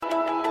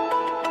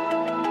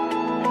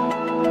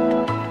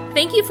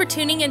Thank you for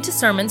tuning into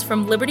sermons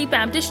from Liberty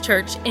Baptist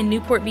Church in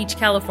Newport Beach,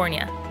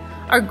 California.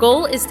 Our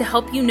goal is to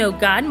help you know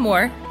God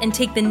more and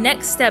take the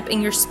next step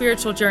in your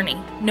spiritual journey,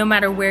 no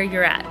matter where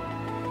you're at.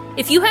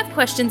 If you have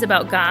questions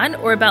about God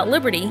or about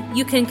Liberty,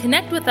 you can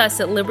connect with us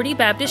at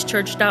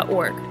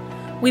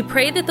libertybaptistchurch.org. We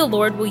pray that the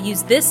Lord will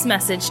use this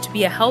message to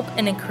be a help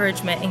and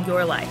encouragement in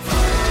your life.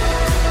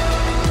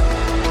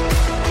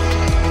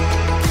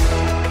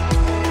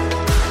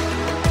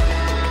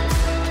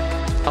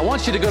 I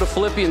want you to go to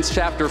Philippians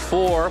chapter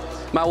 4.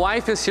 My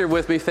wife is here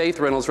with me, Faith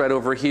Reynolds, right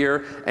over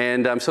here,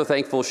 and I'm so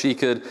thankful she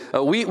could.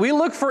 We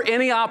look for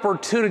any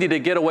opportunity to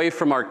get away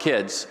from our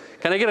kids.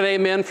 Can I get an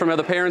amen from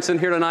other parents in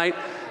here tonight?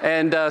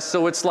 And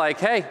so it's like,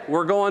 hey,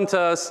 we're going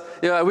to,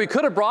 we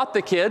could have brought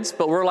the kids,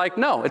 but we're like,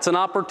 no, it's an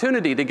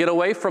opportunity to get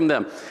away from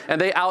them. And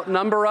they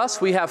outnumber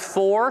us. We have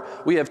 4.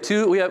 We have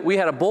 2. We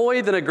had a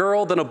boy, then a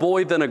girl, then a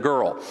boy, then a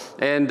girl.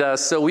 And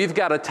so we've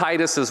got a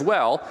Titus as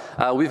well.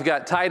 We've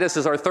got Titus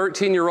as our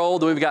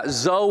 13-year-old. We've got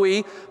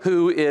Zoe,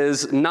 who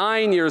is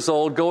 9 years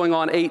old, going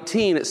on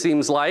 18, it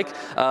seems like,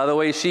 the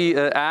way she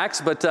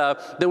acts. But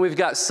then we've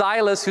got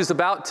Silas, who's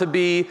about to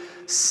be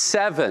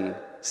 7.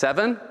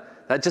 7?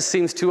 That just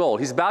seems too old.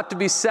 He's about to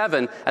be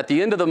 7 at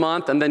the end of the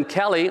month. And then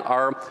Kelly,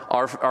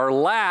 our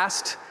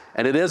last,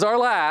 and it is our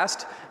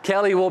last,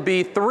 Kelly will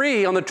be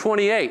 3 on the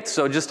 28th,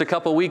 so just a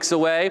couple weeks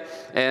away.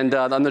 And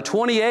on the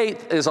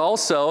 28th is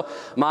also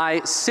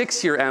my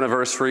 6-year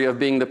anniversary of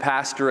being the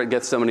pastor at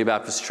Gethsemane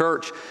Baptist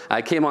Church.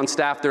 I came on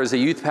staff there as a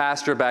youth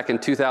pastor back in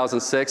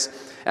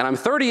 2006. And I'm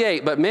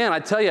 38, but man, I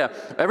tell you,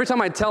 every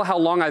time I tell how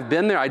long I've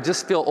been there, I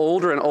just feel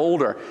older and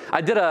older.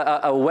 I did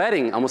a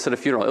wedding, almost at a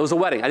funeral. It was a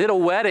wedding. I did a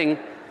wedding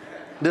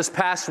this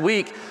past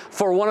week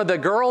for one of the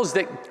girls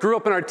that grew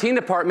up in our teen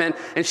department,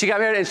 and she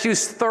got married, and she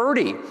was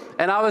 30.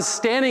 And I was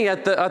standing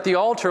at the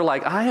altar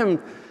like, I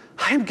am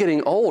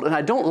getting old, and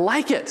I don't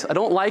like it. I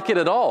don't like it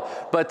at all.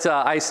 But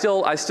I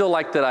still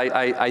like that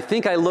I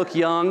think I look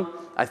young.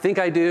 I think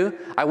I do.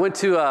 I went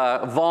to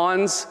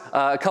Vaughn's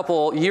a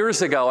couple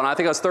years ago, and I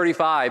think I was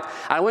 35.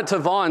 I went to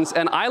Vaughn's,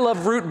 and I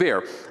love root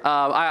beer.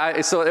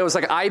 So it was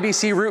like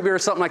IBC root beer or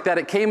something like that.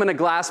 It came in a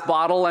glass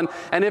bottle, and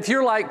if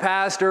you're like,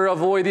 Pastor,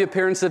 avoid the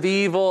appearance of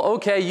evil,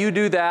 okay, you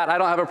do that. I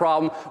don't have a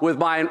problem with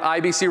buying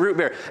IBC root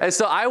beer. And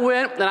so I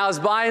went, and I was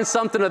buying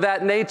something of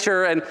that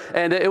nature,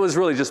 and it was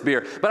really just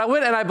beer. But I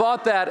went, and I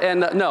bought that,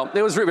 and no,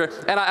 it was root beer.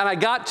 And I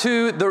got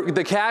to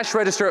the cash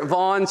register at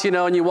Vaughn's,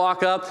 and you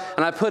walk up,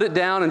 and I put it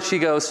down, and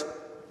she goes,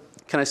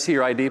 "Can I see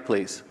your ID,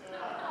 please?"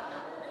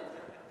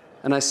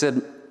 And I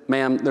said,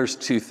 "Ma'am, there's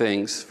 2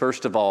 things.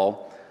 First of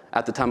all,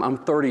 at the time, I'm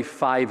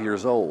 35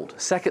 years old.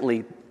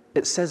 Secondly,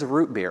 it says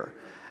root beer."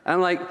 And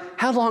I'm like,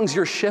 how long's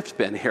your shift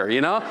been here,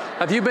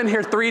 Have you been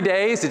here 3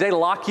 days? Did they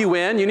lock you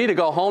in? You need to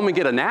go home and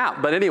get a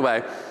nap. But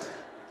anyway,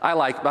 I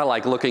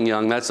like looking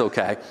young. That's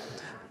okay.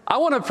 I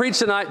want to preach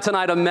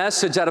tonight a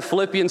message out of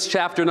Philippians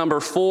chapter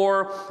number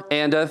 4.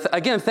 And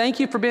again,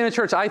 thank you for being in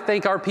church. I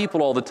thank our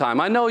people all the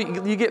time. I know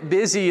you get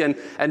busy and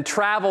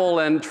travel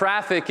and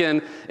traffic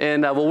and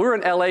well, we're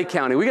in LA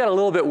County. We got a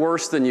little bit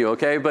worse than you,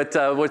 okay? But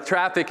with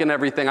traffic and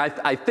everything,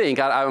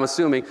 I'm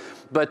assuming.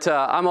 But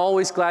I'm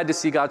always glad to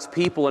see God's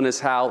people in His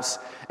house.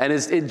 And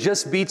it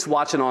just beats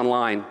watching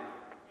online.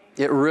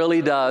 It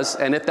really does.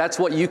 And if that's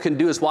what you can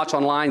do is watch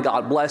online,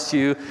 God bless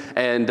you,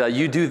 and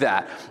you do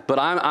that. But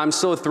I'm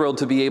so thrilled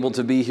to be able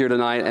to be here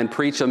tonight and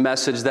preach a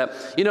message that,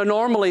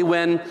 normally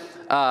when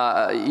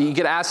you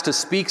get asked to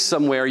speak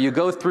somewhere, you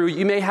go through,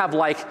 you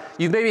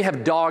maybe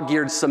have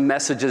dog-eared some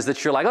messages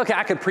that you're like, okay,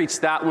 I could preach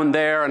that one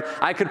there, and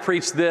I could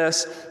preach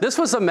this. This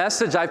was a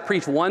message I've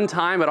preached one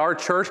time at our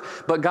church,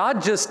 but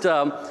God just,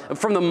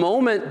 from the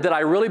moment that I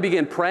really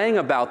began praying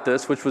about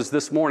this, which was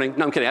this morning,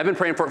 no, I'm kidding, I've been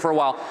praying for it for a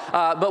while,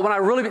 but when I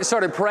really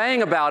started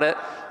praying about it,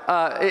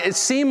 it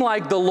seemed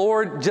like the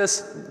Lord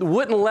just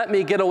wouldn't let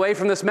me get away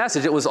from this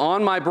message. It was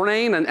on my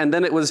brain, and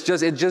then it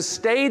just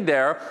stayed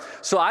there.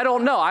 So I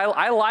don't know.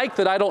 I like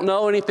that I don't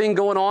know anything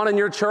going on in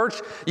your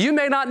church. You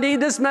may not need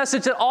this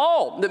message at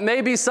all. That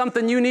may be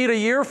something you need a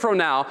year from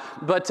now.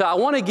 But I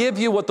want to give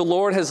you what the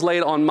Lord has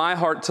laid on my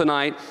heart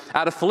tonight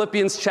out of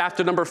Philippians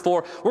chapter number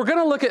 4. We're going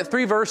to look at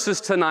 3 verses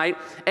tonight.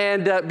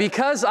 And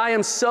because I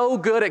am so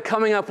good at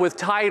coming up with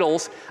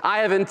titles, I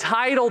have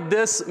entitled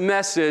this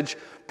message,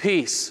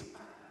 Peace.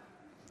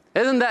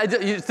 Isn't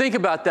that, you think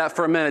about that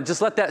for a minute.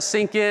 Just let that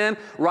sink in,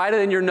 write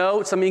it in your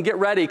notes. Get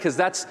ready, because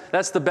that's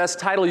the best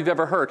title you've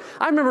ever heard.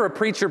 I remember a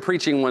preacher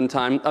preaching one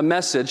time a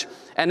message,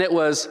 and it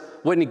was,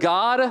 when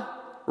God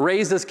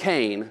raises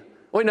Cain.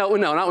 Wait, no,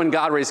 not when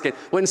God raises Cain.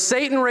 When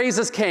Satan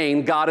raises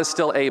Cain, God is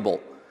still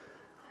able.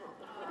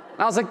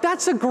 And I was like,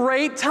 that's a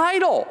great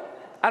title.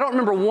 I don't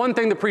remember one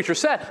thing the preacher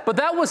said, but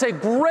that was a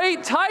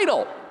great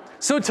title.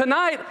 So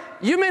tonight,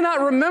 you may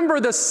not remember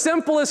the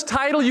simplest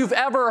title you've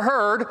ever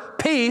heard,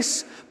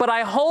 Peace, but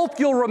I hope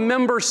you'll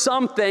remember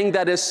something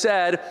that is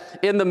said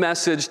in the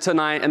message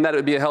tonight, and that it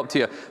would be a help to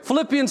you.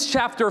 Philippians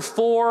chapter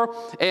 4,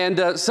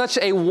 and such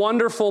a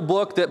wonderful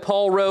book that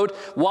Paul wrote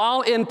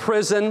while in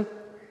prison.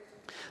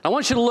 I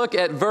want you to look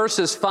at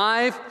verses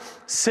 5,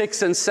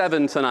 6, and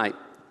 7 tonight.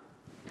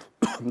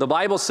 The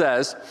Bible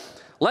says,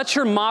 "Let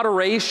your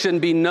moderation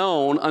be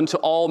known unto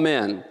all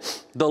men.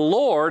 The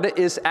Lord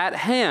is at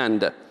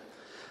hand.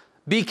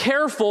 Be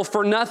careful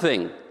for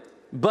nothing,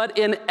 but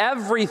in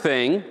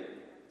everything,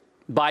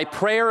 by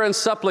prayer and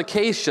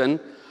supplication,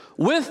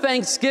 with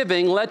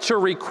thanksgiving, let your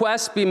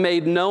requests be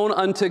made known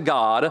unto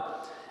God,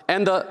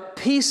 and the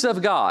peace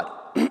of God,"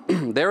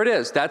 there it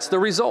is, that's the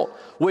result,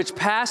 "which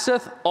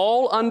passeth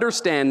all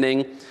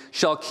understanding,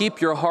 shall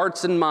keep your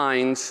hearts and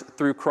minds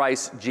through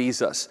Christ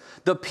Jesus."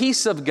 The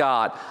peace of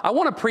God. I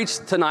want to preach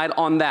tonight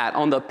on that,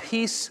 on the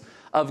peace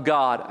of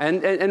God.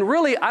 And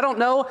really, I don't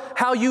know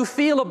how you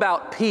feel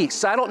about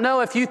peace. I don't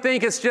know if you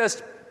think it's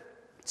just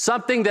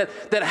something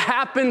that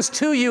happens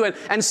to you,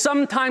 and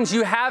sometimes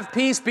you have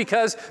peace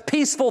because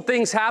peaceful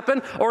things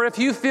happen, or if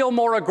you feel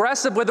more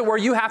aggressive with it where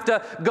you have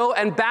to go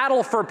and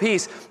battle for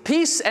peace.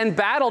 Peace and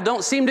battle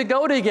don't seem to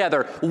go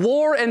together.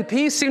 War and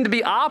peace seem to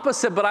be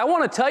opposite, but I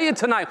want to tell you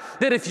tonight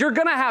that if you're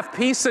going to have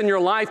peace in your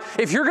life,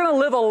 if you're going to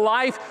live a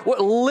life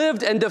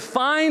lived and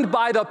defined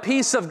by the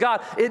peace of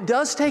God, it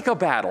does take a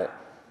battle.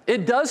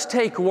 It does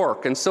take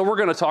work, and so we're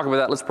going to talk about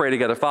that. Let's pray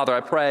together. Father,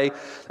 I pray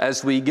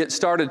as we get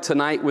started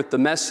tonight with the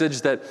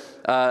message that,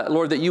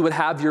 Lord, that you would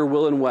have your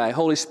will and way.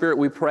 Holy Spirit,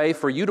 we pray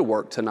for you to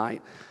work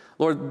tonight.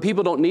 Lord,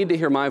 people don't need to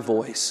hear my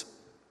voice.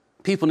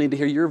 People need to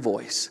hear your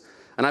voice.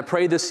 And I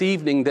pray this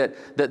evening that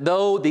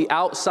though the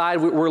outside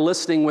we're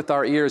listening with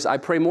our ears, I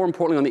pray more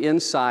importantly on the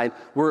inside,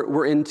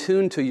 we're in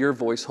tune to your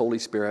voice, Holy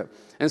Spirit.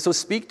 And so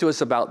speak to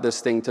us about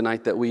this thing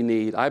tonight that we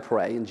need. I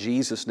pray in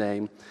Jesus'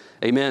 name,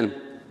 amen.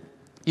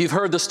 You've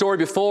heard the story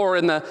before.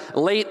 In the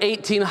late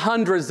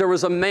 1800s, there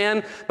was a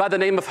man by the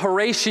name of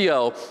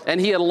Horatio, and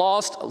he had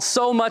lost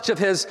so much of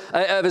his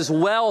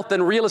wealth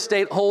and real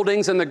estate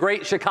holdings in the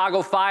Great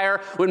Chicago Fire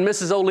when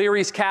Mrs.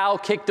 O'Leary's cow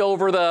kicked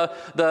over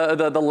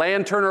the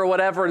lantern or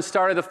whatever and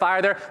started the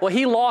fire there. Well,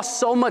 he lost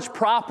so much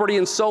property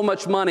and so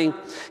much money.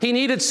 He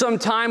needed some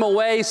time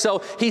away,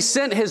 so he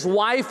sent his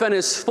wife and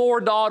his 4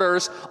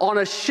 daughters on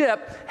a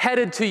ship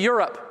headed to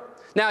Europe.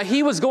 Now,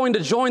 he was going to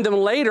join them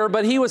later,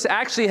 but he was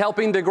actually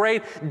helping the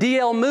great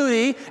D.L.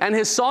 Moody and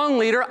his song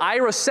leader,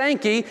 Ira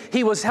Sankey.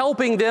 He was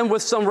helping them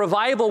with some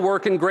revival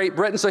work in Great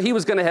Britain, so he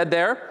was going to head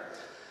there.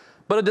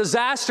 But a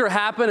disaster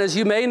happened. As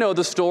you may know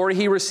the story,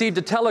 he received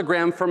a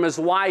telegram from his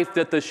wife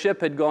that the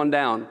ship had gone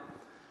down.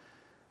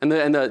 And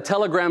the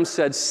telegram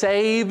said,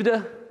 "Saved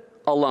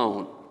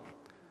alone."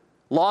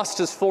 Lost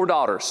his 4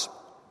 daughters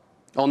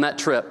on that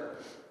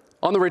trip.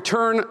 On the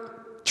return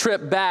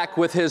trip back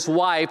with his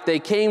wife, they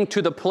came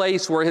to the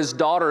place where his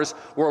daughters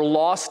were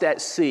lost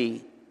at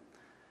sea.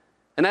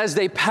 And as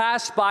they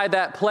passed by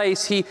that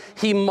place,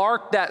 he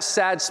marked that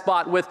sad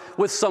spot with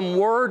some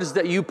words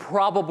that you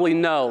probably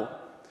know.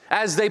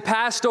 As they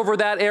passed over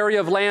that area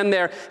of land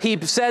there, he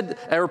said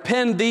or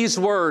penned these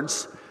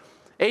words.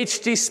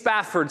 H.D.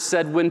 Spafford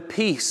said, "When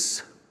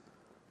peace,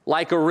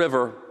 like a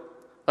river,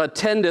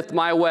 attendeth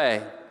my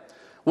way,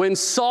 when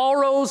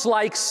sorrows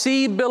like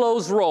sea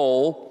billows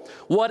roll,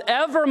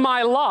 whatever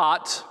my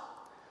lot,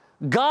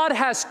 God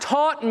has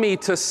taught me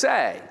to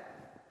say,"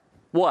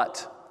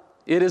 what?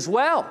 "It is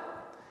well.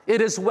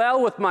 It is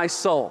well with my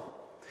soul."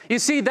 You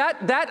see,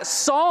 that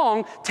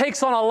song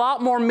takes on a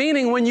lot more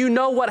meaning when you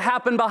know what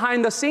happened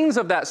behind the scenes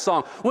of that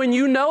song. When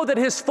you know that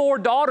his 4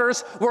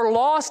 daughters were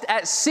lost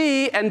at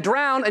sea and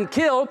drowned and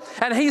killed,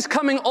 and he's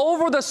coming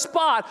over the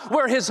spot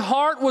where his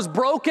heart was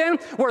broken,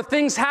 where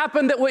things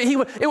happened that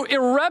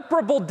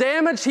irreparable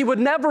damage he would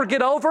never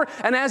get over.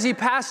 And as he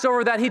passed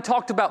over that, he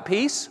talked about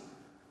peace.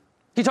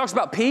 He talks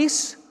about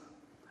peace.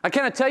 I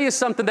can't tell you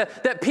something,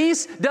 that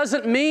peace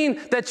doesn't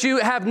mean that you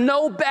have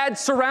no bad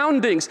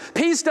surroundings.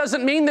 Peace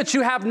doesn't mean that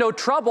you have no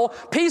trouble.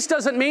 Peace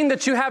doesn't mean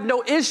that you have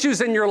no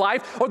issues in your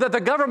life, or that the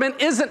government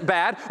isn't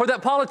bad, or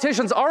that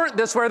politicians aren't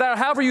this way or that,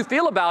 however you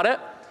feel about it.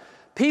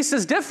 Peace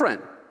is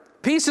different.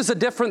 Peace is a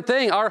different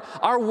thing.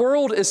 Our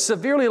world is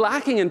severely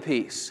lacking in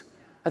peace.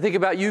 I think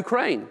about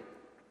Ukraine.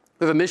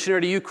 We have a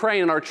missionary to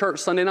Ukraine in our church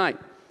Sunday night.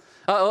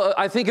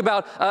 I think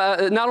about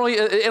not only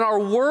in our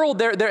world,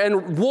 there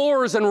and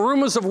wars and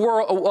rumors of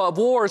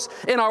wars.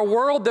 In our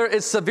world, there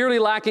is severely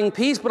lacking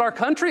peace, but our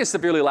country is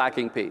severely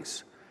lacking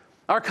peace.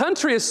 Our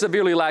country is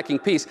severely lacking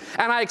peace.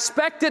 And I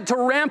expect it to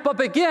ramp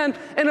up again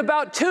in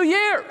about 2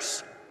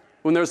 years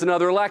when there's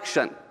another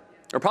election,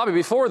 or probably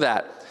before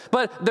that.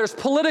 But there's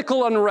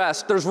political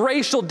unrest, there's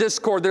racial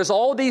discord, there's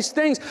all these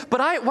things. But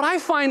what I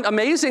find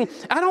amazing,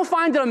 I don't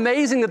find it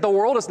amazing that the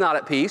world is not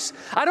at peace.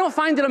 I don't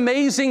find it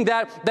amazing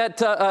that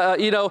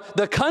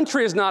the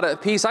country is not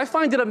at peace. I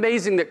find it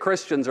amazing that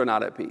Christians are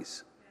not at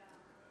peace.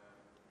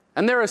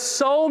 And there is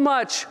so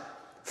much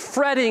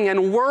fretting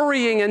and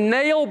worrying and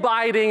nail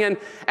biting,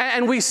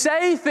 and we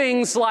say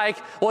things like,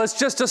 well, it's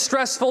just a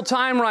stressful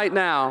time right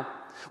now.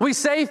 We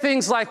say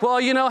things like,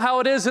 well, you know how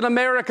it is in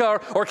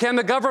America, or can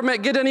the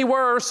government get any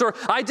worse, or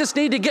I just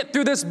need to get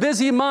through this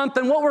busy month.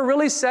 And what we're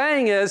really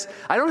saying is,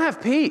 I don't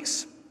have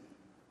peace.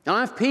 I don't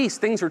have peace.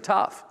 Things are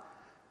tough.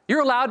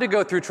 You're allowed to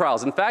go through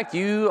trials. In fact,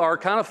 you are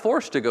kind of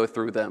forced to go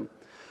through them.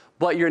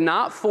 But you're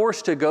not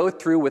forced to go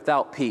through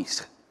without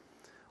peace.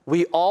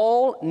 We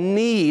all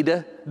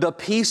need the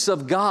peace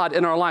of God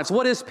in our lives.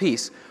 What is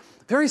peace?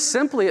 Very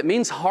simply, it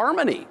means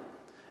harmony.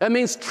 It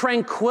means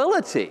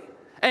tranquility.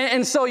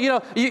 And so,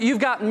 you've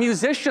got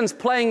musicians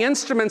playing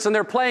instruments and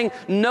they're playing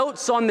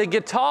notes on the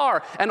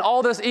guitar and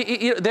all this.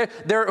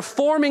 They're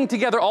forming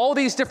together all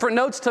these different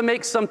notes to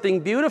make something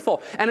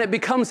beautiful, and it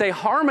becomes a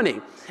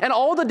harmony. And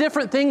all the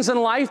different things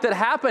in life that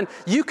happen,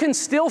 you can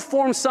still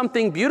form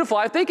something beautiful.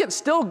 I think it's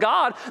still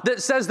God that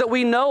says that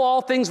we know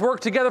all things work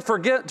together for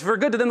good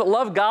to them that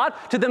love God,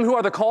 to them who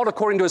are the called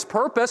according to His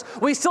purpose.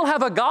 We still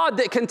have a God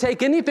that can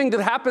take anything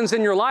that happens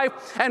in your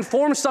life and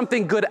form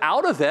something good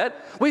out of it.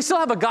 We still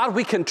have a God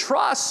we can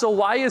trust. So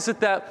why is it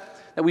that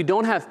we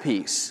don't have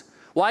peace?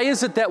 Why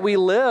is it that we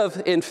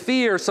live in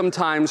fear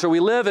sometimes, or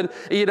we live in,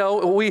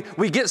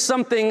 we get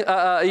something,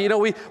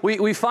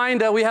 we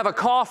find we have a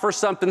cough or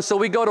something, so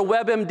we go to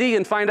WebMD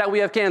and find out we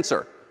have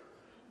cancer.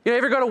 You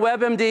ever go to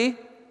WebMD?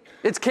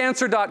 It's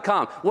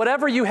cancer.com.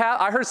 Whatever you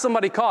have, I heard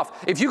somebody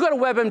cough. If you go to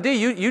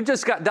WebMD, you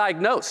just got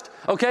diagnosed,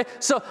 okay?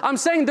 So I'm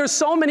saying there's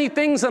so many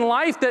things in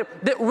life that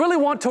really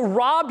want to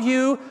rob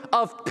you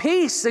of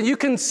peace, and you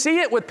can see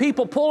it with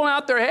people pulling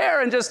out their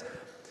hair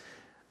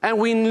and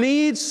we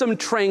need some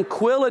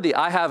tranquility.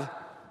 I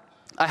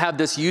have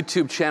this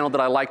YouTube channel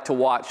that I like to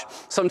watch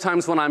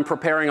sometimes when I'm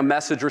preparing a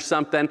message or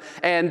something,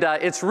 and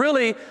it's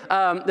really,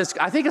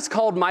 I think it's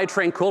called My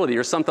Tranquility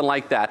or something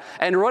like that.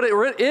 And what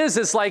it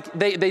is like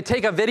they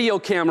take a video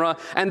camera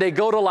and they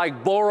go to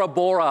like Bora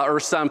Bora or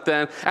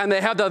something, and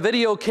they have the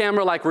video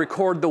camera like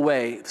record the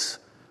waves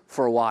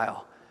for a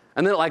while.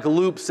 And then it like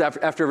loops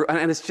after,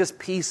 and it's just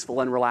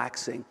peaceful and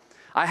relaxing.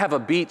 I have a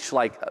beach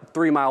like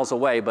 3 miles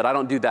away, but I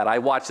don't do that. I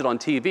watch it on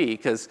TV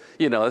because,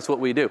 that's what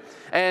we do.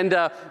 And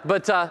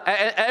but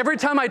every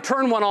time I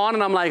turn one on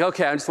and I'm like,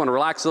 okay, I just want to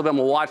relax a little bit. I'm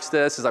going to watch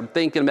this as I'm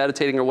thinking,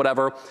 meditating or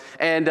whatever.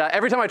 And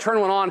every time I turn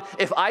one on,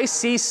 if I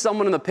see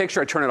someone in the picture,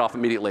 I turn it off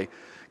immediately.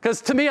 Because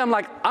to me, I'm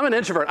an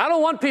introvert. I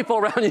don't want people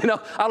around,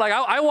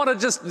 I want to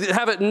just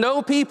have it,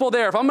 no people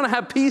there. If I'm going to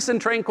have peace and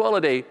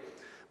tranquility.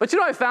 But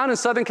I found in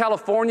Southern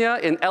California,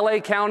 in LA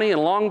County, in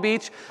Long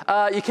Beach,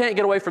 you can't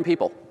get away from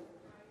people.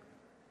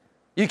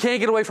 You can't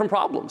get away from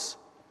problems.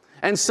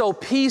 And so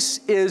peace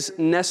is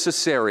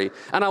necessary.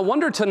 And I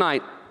wonder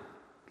tonight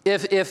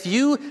if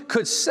you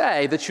could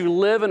say that you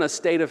live in a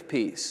state of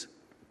peace.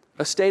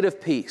 A state of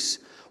peace.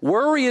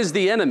 Worry is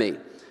the enemy.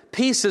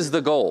 Peace is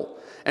the goal.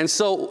 And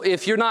so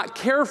if you're not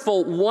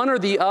careful, one or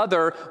the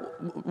other,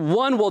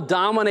 one will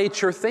dominate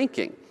your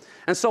thinking.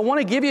 And so I want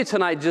to give you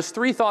tonight just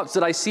 3 thoughts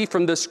that I see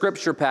from this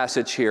scripture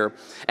passage here.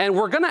 And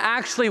we're going to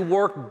actually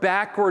work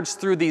backwards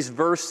through these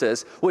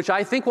verses, which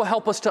I think will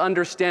help us to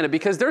understand it,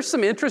 because there's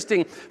some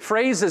interesting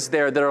phrases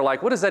there that are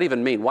like, what does that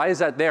even mean? Why is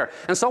that there?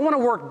 And so I want to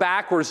work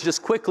backwards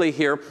just quickly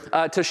here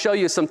to show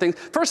you some things.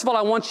 First of all,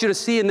 I want you to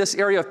see in this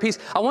area of peace,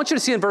 I want you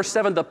to see in verse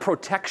 7, the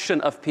protection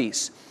of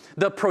peace.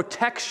 The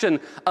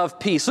protection of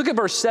peace. Look at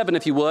verse 7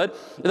 if you would.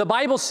 The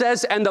Bible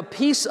says, and the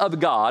peace of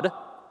God,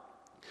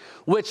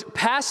 which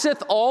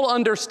passeth all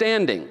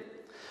understanding,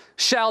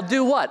 shall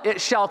do what?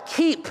 It shall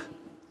keep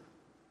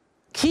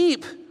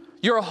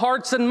your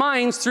hearts and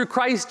minds through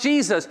Christ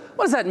Jesus.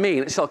 What does that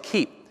mean? It shall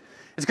keep.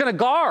 It's going to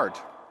guard.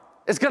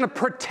 It's going to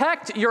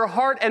protect your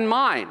heart and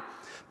mind.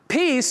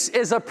 Peace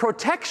is a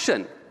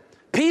protection.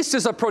 Peace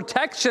is a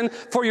protection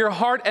for your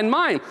heart and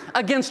mind.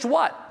 Against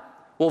what?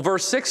 Well,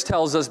 verse 6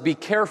 tells us, be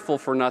careful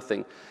for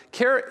nothing.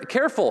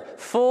 Careful,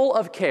 full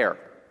of care.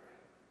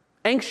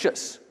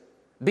 Anxious.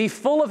 Be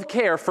full of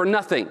care for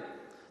nothing.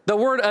 The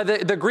word,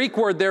 the Greek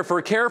word there for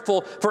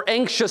careful, for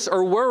anxious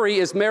or worry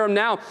is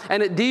merimnao,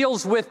 and it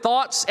deals with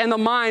thoughts and the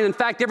mind. In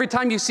fact, every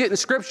time you see it in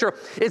Scripture,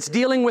 it's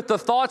dealing with the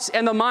thoughts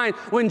and the mind.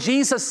 When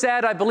Jesus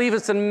said, I believe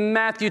it's in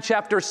Matthew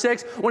chapter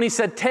 6, when He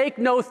said, take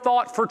no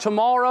thought for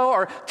tomorrow,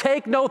 or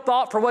take no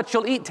thought for what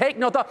you'll eat, take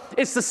no thought.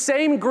 It's the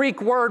same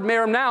Greek word,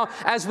 merimnao,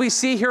 as we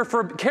see here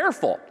for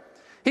careful.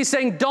 He's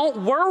saying, don't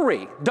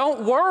worry,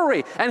 don't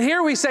worry. And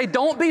here we say,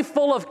 don't be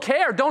full of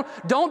care.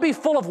 Don't be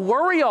full of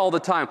worry all the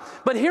time.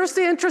 But here's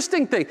the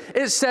interesting thing.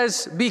 It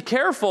says, be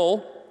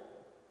careful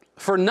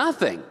for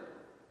nothing.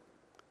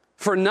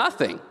 For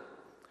nothing.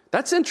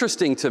 That's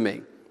interesting to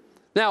me.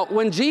 Now,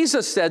 when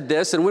Jesus said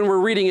this, and when we're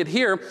reading it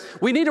here,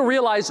 we need to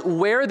realize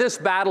where this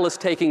battle is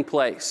taking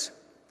place.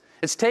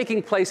 It's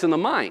taking place in the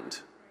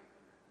mind.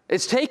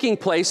 It's taking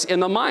place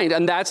in the mind,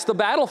 and that's the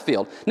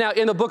battlefield. Now,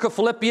 in the book of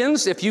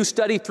Philippians, if you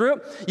study through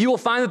it, you will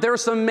find that there are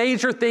some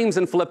major themes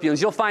in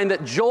Philippians. You'll find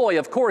that joy,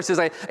 of course, is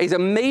a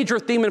major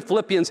theme in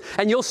Philippians,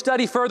 and you'll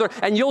study further,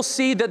 and you'll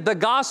see that the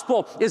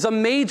gospel is a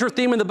major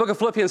theme in the book of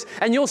Philippians,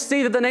 and you'll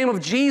see that the name of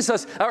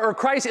Jesus, or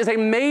Christ, is a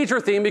major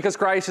theme, because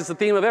Christ is the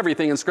theme of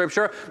everything in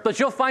Scripture,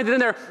 but you'll find it in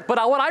there. But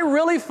what I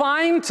really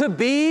find to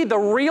be the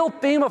real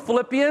theme of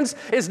Philippians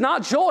is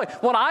not joy.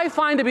 What I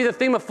find to be the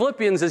theme of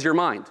Philippians is your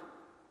mind.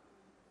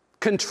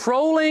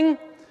 Controlling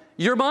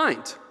your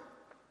mind.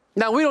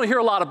 Now, we don't hear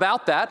a lot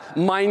about that,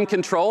 mind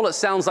control. It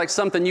sounds like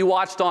something you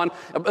watched on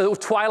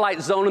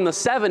Twilight Zone in the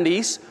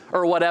 70s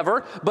or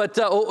whatever,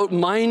 but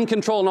mind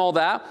control and all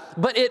that.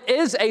 But it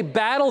is a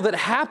battle that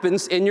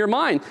happens in your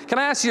mind. Can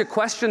I ask you a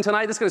question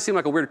tonight? This is going to seem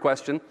like a weird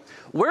question.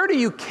 Where do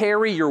you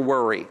carry your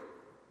worry?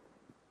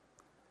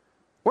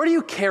 Where do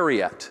you carry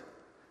it?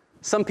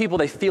 Some people,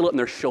 they feel it in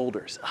their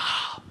shoulders.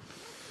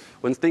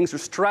 When things are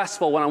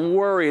stressful, when I'm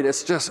worried,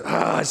 it's just,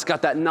 it's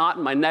got that knot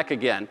in my neck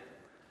again.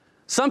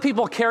 Some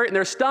people carry it in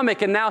their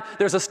stomach, and now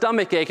there's a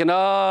stomach ache, and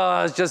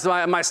it's just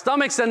my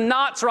stomach's in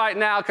knots right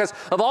now because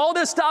of all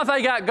this stuff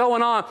I got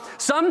going on.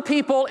 Some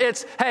people,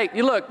 it's, hey,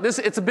 look,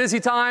 it's a busy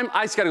time.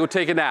 I just got to go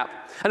take a nap.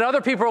 And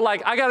other people are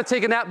like, I got to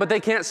take a nap, but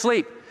they can't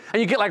sleep.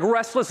 And you get like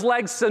restless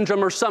leg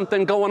syndrome or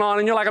something going on,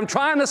 and you're like, I'm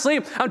trying to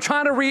sleep. I'm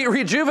trying to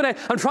rejuvenate.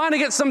 I'm trying to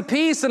get some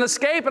peace and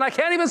escape, and I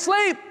can't even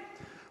sleep.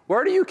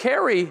 Where do you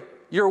carry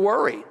your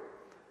worry?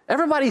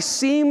 Everybody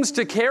seems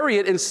to carry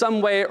it in some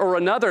way or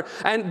another.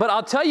 But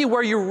I'll tell you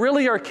where you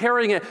really are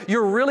carrying it.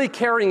 You're really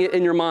carrying it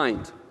in your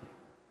mind.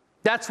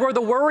 That's where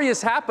the worry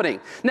is happening.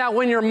 Now,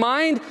 when your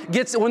mind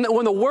when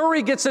the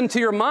worry gets into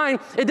your mind,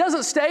 it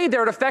doesn't stay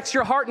there. It affects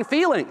your heart and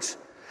feelings.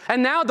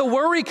 And now the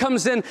worry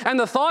comes in, and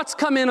the thoughts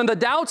come in, and the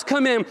doubts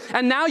come in,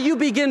 and now you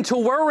begin to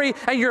worry,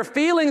 and your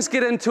feelings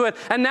get into it,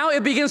 and now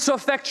it begins to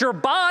affect your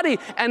body,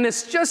 and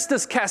it's just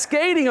this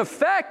cascading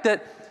effect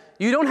that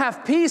you don't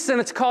have peace, and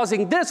it's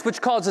causing this,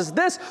 which causes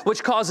this,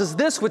 which causes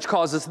this, which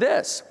causes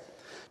this.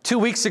 2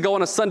 weeks ago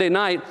on a Sunday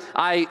night,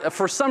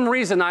 for some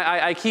reason,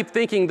 I keep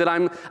thinking that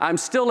I'm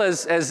still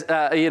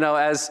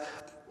as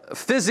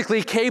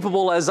physically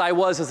capable as I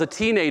was as a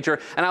teenager,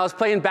 and I was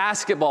playing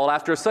basketball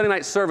after a Sunday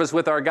night service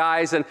with our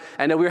guys, and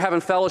we were having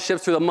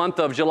fellowships through the month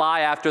of July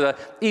after the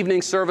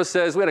evening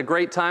services. We had a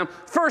great time.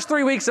 First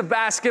 3 weeks of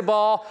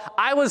basketball,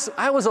 I was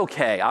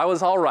okay. I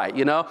was all right,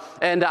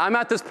 and I'm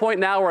at this point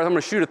now where I'm going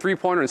to shoot a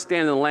three-pointer and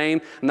stand in the lane,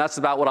 and that's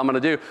about what I'm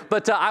going to do.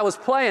 But I was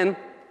playing,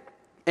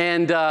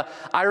 and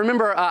I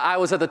remember I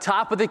was at the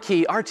top of the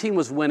key. Our team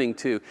was winning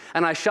too,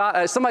 and I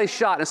shot. Somebody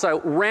shot, and so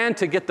I ran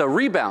to get the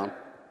rebound.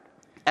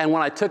 And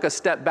when I took a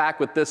step back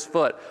with this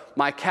foot,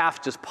 my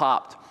calf just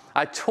popped.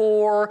 I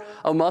tore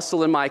a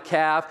muscle in my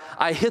calf.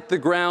 I hit the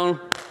ground,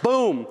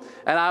 boom.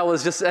 And I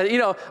was just,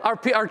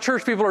 our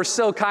church people are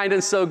so kind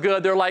and so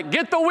good. They're like,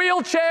 get the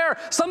wheelchair,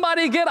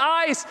 somebody get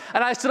ice.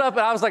 And I stood up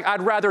and I was like,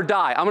 I'd rather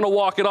die. I'm going to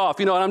walk it off,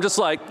 and I'm just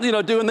like,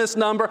 doing this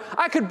number.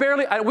 I could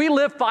barely, we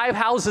lived 5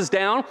 houses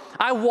down.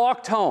 I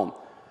walked home.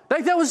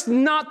 Like, that was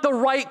not the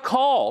right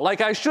call. Like,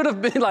 I should have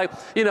been like,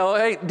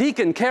 hey,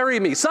 deacon, carry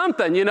me,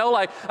 something,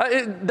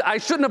 I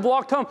shouldn't have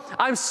walked home.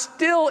 I'm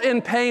still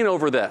in pain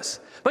over this.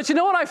 But you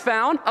know what I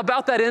found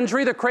about that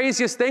injury? The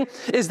craziest thing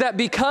is that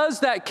because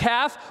that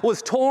calf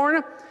was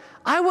torn,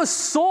 I was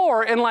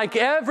sore in like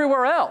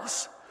everywhere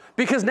else.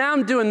 Because now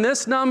I'm doing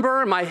this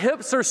number, my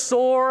hips are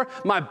sore,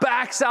 my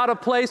back's out of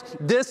place,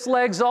 this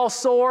leg's all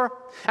sore.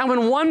 And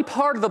when one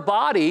part of the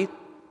body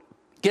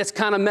gets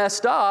kind of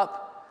messed up,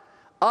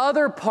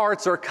 other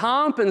parts are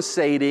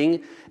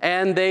compensating,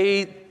 and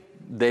they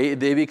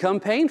become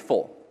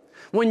painful.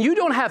 When you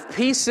don't have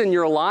peace in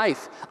your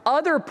life,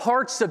 other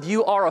parts of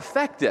you are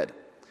affected.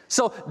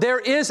 So there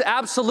is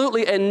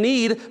absolutely a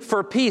need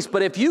for peace.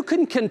 But if you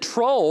can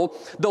control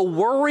the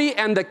worry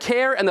and the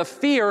care and the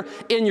fear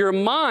in your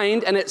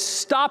mind and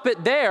stop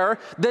it there,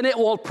 then it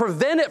will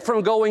prevent it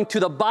from going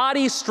to the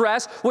body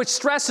stress, which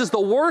stress is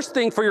the worst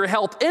thing for your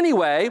health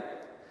anyway,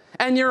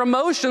 and your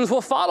emotions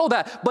will follow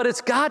that. But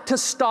it's got to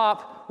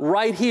stop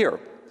right here.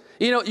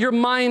 Your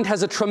mind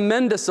has a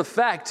tremendous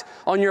effect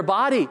on your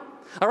body.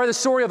 I read the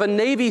story of a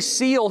Navy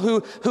SEAL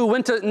who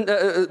went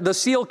to the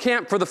SEAL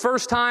camp for the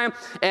first time,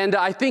 and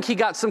I think he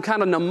got some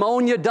kind of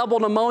pneumonia, double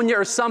pneumonia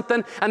or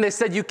something, and they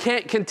said, you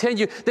can't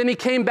continue. Then he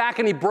came back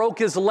and he broke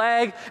his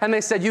leg, and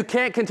they said, you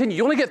can't continue.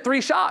 You only get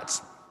 3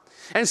 shots.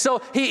 And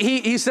so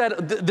he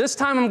said, this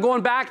time I'm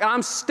going back and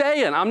I'm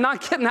staying. I'm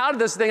not getting out of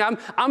this thing.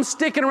 I'm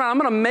sticking around. I'm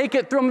going to make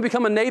it through. I'm going to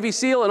become a Navy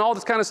SEAL and all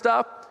this kind of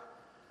stuff.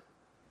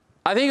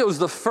 I think it was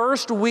the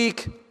first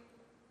week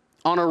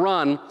on a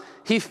run,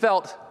 he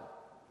felt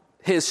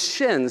his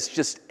shins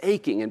just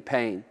aching in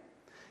pain.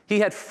 He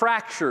had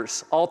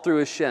fractures all through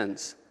his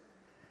shins.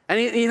 And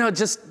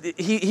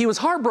he was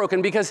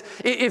heartbroken because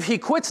if he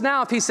quits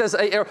now, if he says,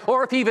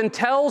 or if he even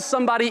tells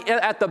somebody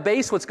at the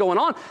base what's going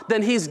on,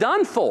 then he's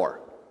done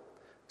for.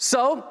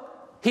 So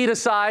he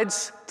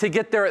decides to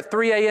get there at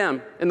 3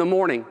 a.m. in the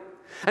morning.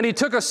 And he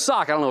took a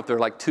sock, I don't know if they're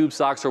like tube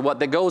socks or what,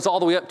 that goes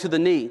all the way up to the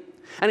knee.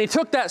 And he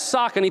took that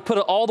sock and he put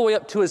it all the way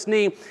up to his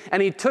knee,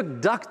 and he took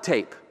duct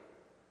tape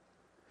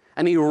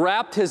and he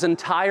wrapped his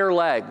entire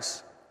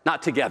legs,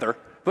 not together,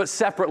 but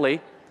separately,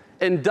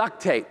 in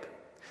duct tape.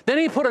 Then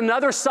he put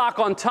another sock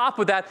on top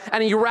of that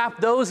and he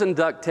wrapped those in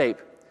duct tape,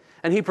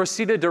 and he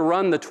proceeded to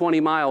run the 20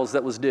 miles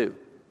that was due.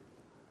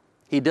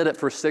 He did it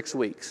for 6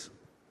 weeks,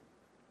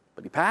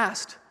 but he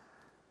passed.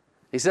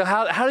 He said,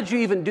 how did you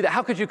even do that?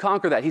 How could you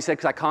conquer that? He said,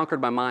 because I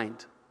conquered my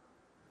mind.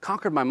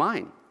 Conquered my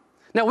mind.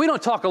 Now, we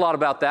don't talk a lot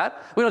about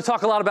that. We don't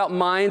talk a lot about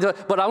mind,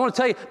 but I want to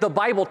tell you, the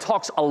Bible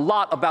talks a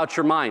lot about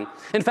your mind.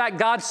 In fact,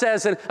 God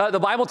says, and the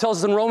Bible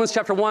tells us in Romans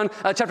chapter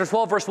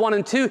 12, verse 1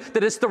 and 2,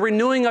 that it's the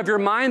renewing of your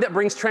mind that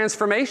brings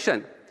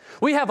transformation.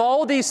 We have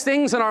all these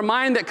things in our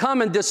mind that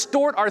come and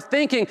distort our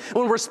thinking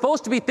when we're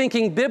supposed to be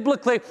thinking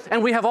biblically,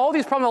 and we have all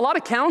these problems. A lot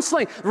of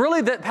counseling,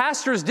 really, that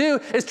pastors do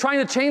is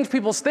trying to change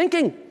people's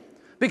thinking,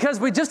 because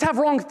we just have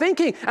wrong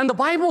thinking. And the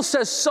Bible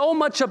says so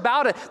much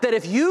about it, that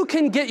if you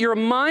can get your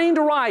mind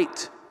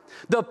right,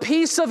 the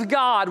peace of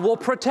God will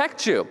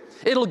protect you.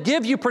 It'll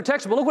give you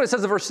protection. But look what it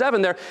says in verse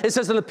 7 there. It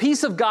says, "And the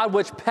peace of God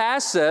which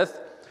passeth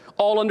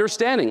all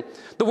understanding."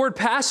 The word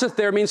passeth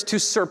there means to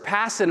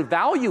surpass in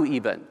value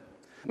even.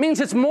 It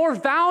means it's more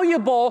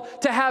valuable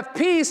to have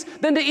peace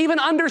than to even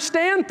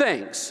understand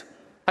things.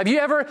 Have you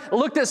ever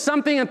looked at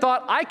something and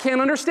thought, I can't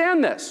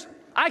understand this?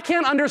 I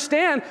can't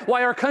understand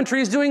why our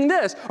country is doing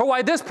this or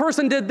why this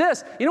person did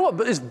this. You know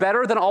what is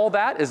better than all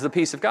that is the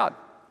peace of God.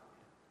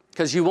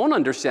 Because you won't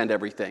understand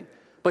everything,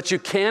 but you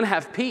can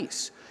have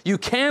peace. You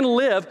can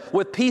live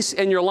with peace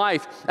in your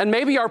life. And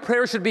maybe our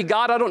prayer should be,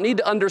 God, I don't need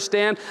to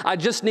understand. I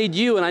just need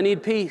you and I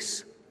need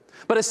peace.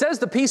 But it says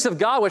the peace of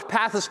God which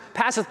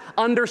passeth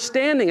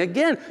understanding.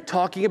 Again,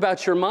 talking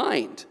about your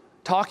mind.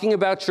 Talking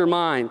about your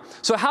mind.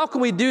 So how can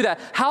we do that?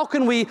 How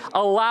can we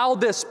allow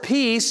this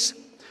peace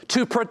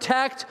to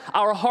protect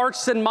our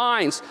hearts and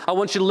minds? I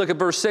want you to look at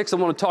verse 6. I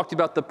want to talk to you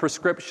about the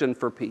prescription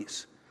for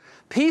peace.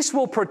 Peace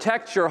will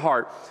protect your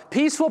heart.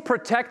 Peace will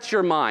protect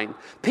your mind.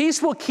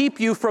 Peace will keep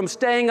you from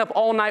staying up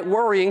all night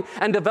worrying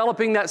and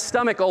developing that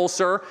stomach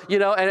ulcer,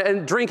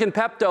 and drinking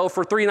Pepto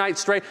for 3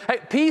 nights straight. Hey,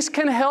 peace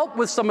can help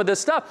with some of this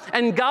stuff.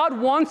 And God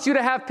wants you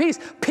to have peace.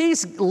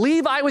 Peace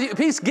leave I with you.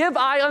 Peace give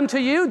I unto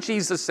you,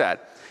 Jesus said.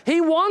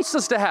 He wants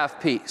us to have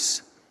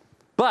peace.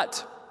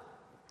 But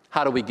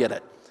how do we get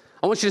it?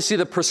 I want you to see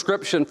the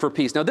prescription for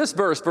peace. Now this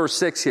verse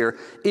 6 here,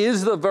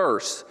 is the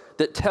verse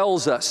that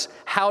tells us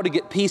how to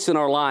get peace in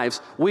our lives.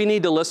 We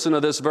need to listen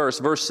to this verse.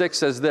 Verse 6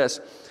 says this,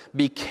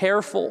 "Be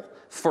careful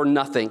for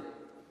nothing.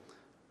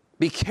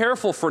 Be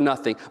careful for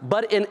nothing,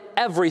 but in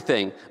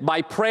everything,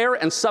 by prayer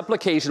and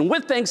supplication,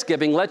 with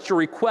thanksgiving, let your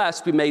requests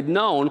be made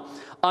known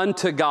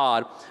unto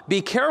God."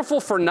 Be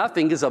careful for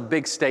nothing is a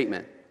big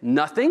statement.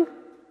 Nothing?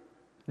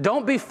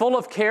 Don't be full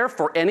of care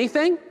for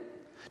anything?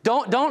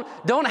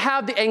 Don't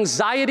have the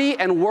anxiety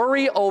and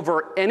worry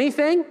over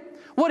anything?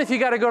 What if you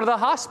got to go to the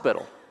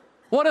hospital?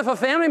 What if a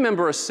family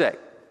member is sick?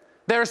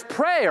 There's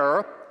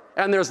prayer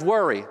and there's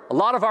worry. A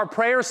lot of our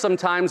prayers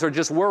sometimes are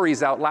just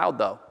worries out loud,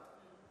 though.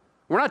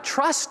 We're not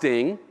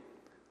trusting,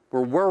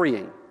 we're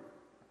worrying.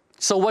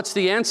 So what's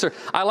the answer?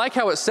 I like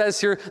how it says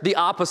here the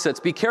opposites.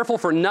 Be careful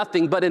for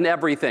nothing, but in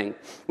everything.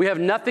 We have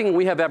nothing and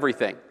we have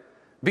everything.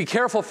 Be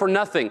careful for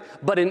nothing,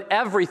 but in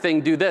everything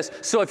do this.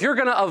 So if you're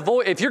going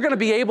to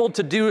be able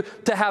to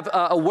have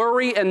a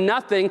worry and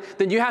nothing,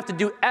 then you have to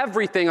do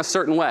everything a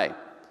certain way.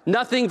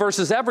 Nothing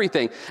versus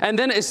everything. And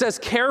then it says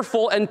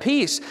careful and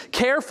peace.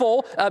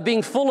 Careful,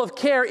 being full of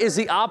care, is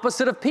the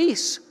opposite of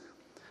peace.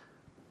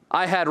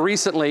 I had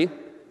recently,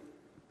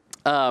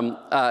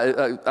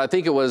 I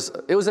think it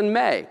was in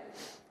May.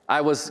 I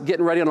was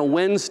getting ready on a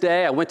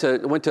Wednesday. I went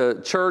to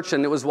church,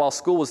 and it was while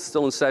school was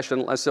still in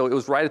session, so it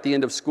was right at the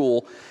end of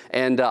school.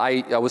 And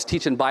I was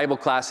teaching Bible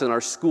class in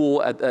our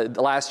school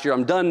last year.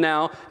 I'm done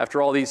now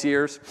after all these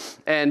years.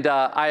 And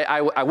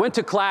I went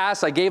to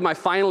class. I gave my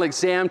final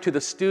exam to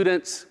the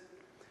students.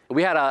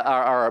 We had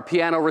our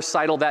piano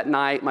recital that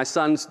night. My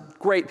son's a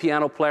great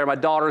piano player. My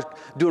daughter's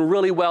doing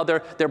really well. They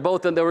were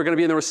going to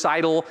be in the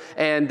recital.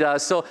 And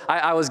so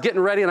I was getting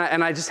ready,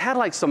 and I just had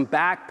like some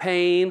back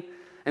pain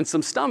and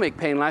some stomach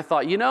pain. And I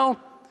thought,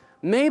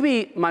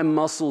 maybe my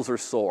muscles are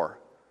sore.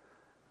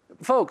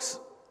 Folks,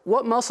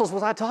 what muscles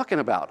was I talking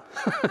about?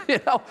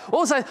 What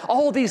was I?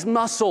 All these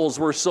muscles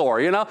were sore,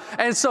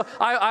 And so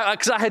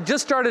because I had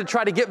just started to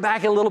try to get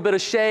back in a little bit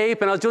of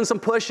shape, and I was doing some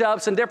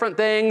push-ups and different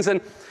things,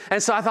 and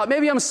so I thought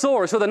maybe I'm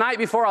sore. So the night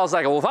before, I was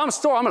like, well, if I'm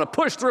sore, I'm going to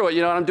push through it,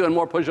 and I'm doing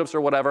more push-ups or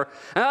whatever.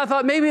 And I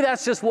thought maybe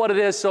that's just what it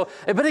is. So,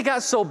 but it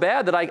got so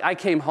bad that I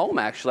came home.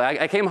 Actually,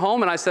 I came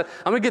home and I said,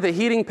 I'm going to get the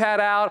heating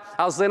pad out.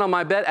 I was laying on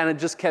my bed, and it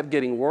just kept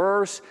getting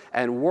worse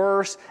and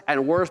worse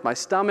and worse. My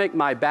stomach,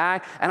 my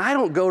back, and I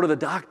don't go to the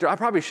doctor. I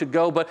probably should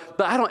go, but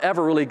I don't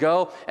ever really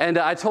go. And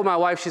I told my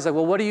wife, she's like,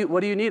 well, what do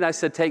you need? And I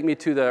said, take me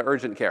to the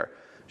urgent care.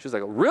 She's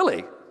like,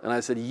 really? And I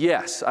said,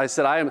 yes. I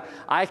said,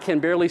 I can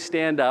barely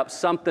stand up.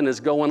 Something is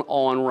going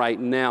on right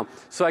now.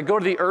 So I go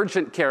to the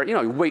urgent care. You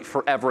wait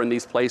forever in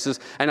these places.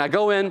 And I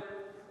go in,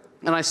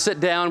 and I sit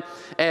down,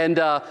 and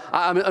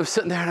I'm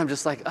sitting there, and I'm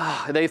just like,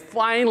 they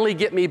finally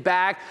get me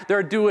back.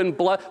 They're doing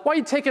blood. Why are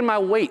you taking my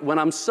weight when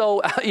I'm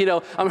so,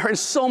 I'm in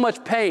so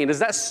much pain? Is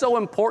that so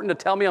important to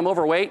tell me I'm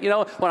overweight,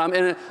 when I'm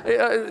in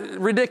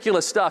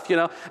ridiculous stuff,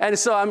 And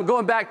so I'm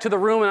going back to the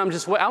room, and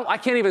I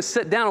can't even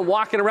sit down. I'm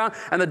walking around,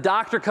 and the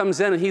doctor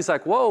comes in, and he's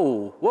like,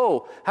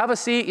 whoa, have a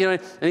seat,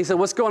 And he said,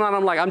 what's going on?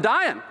 I'm like, I'm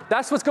dying.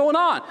 That's what's going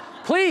on.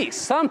 Please,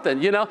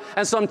 something,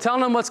 And so I'm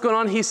telling him what's going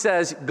on. He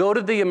says, go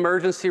to the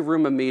emergency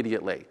room immediately.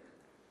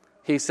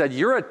 He said,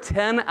 you're a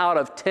 10 out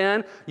of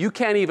 10. You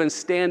can't even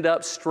stand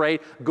up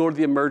straight. Go to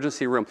the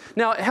emergency room.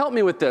 Now, help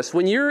me with this.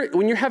 When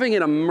you're having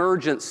an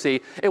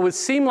emergency, it would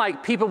seem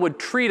like people would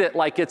treat it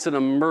like it's an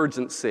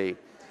emergency,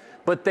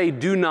 but they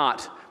do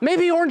not.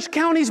 Maybe Orange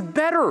County's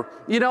better.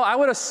 I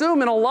would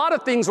assume in a lot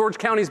of things Orange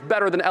County's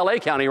better than LA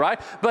County, right?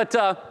 But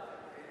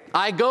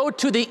I go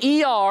to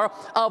the ER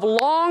of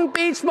Long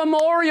Beach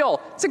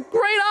Memorial. It's a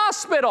great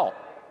hospital.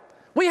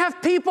 We have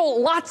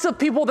lots of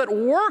people that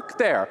work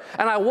there.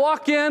 And I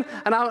walk in,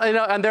 and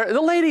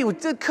the lady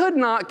could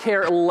not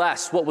care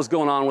less what was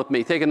going on with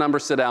me. Take a number,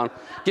 sit down.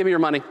 Give me your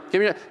money.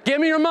 Give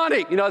me your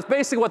money. It's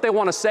basically what they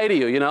want to say to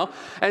you,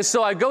 And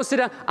so I go sit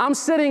down. I'm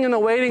sitting in the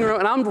waiting room,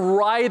 and I'm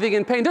writhing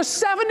in pain. There's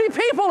 70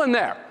 people in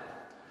there.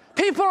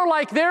 People are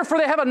like they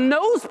have a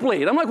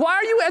nosebleed. I'm like, why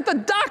are you at the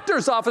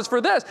doctor's office for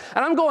this?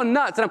 And I'm going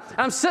nuts. And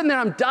I'm sitting there,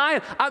 I'm dying.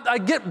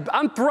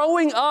 I'm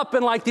throwing up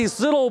in like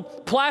these little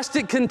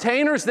plastic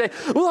containers. Come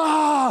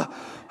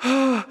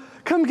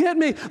get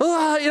me.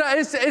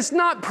 It's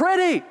not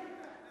pretty.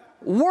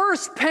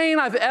 Worst pain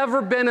I've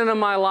ever been in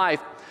my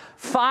life.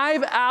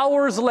 5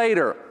 hours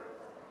later,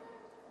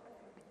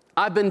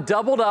 I've been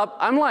doubled up.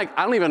 I'm like,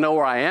 I don't even know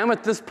where I am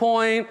at this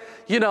point.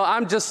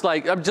 I'm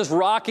just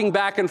rocking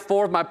back and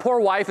forth. My poor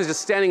wife is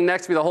just standing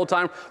next to me the whole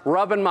time,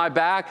 rubbing my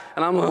back.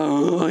 And I'm,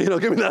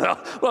 give me that.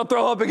 I'll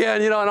throw up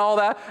again, and all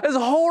that. It's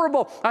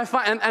horrible.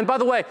 And by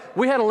the way,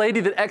 we had a lady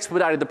that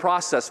expedited the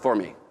process for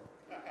me.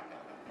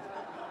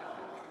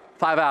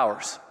 5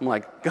 hours. I'm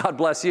like, God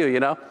bless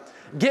you,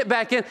 Get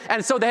back in.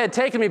 And so they had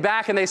taken me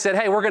back and they said,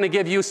 hey, we're going to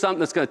give you something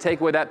that's going to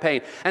take away that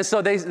pain. And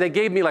so they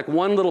gave me like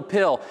one little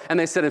pill and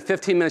they said in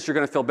 15 minutes you're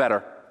going to feel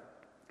better.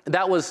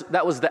 That was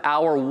the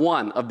hour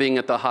 1 of being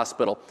at the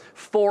hospital.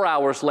 4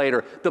 hours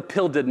later, the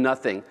pill did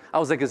nothing. I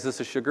was like, is this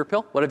a sugar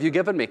pill? What have you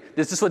given me?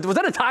 Was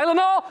that a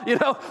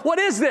Tylenol? What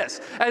is this?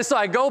 And so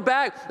I go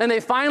back and they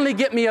finally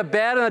get me a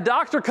bed and the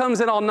doctor comes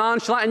in all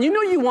nonchalant and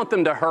you want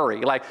them to hurry.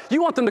 Like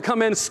you want them to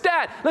come in,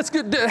 stat, let's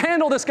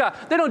handle this guy.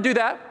 They don't do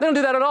that. They don't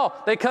do that at all.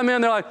 They come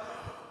in, they're like,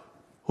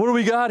 what do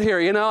we got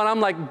here? And I'm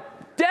like,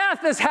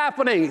 death is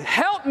happening.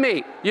 Help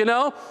me,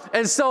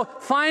 And so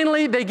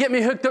finally they get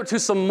me hooked up to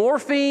some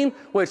morphine,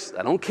 which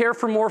I don't care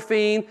for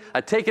morphine.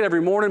 I take it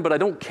every morning, but I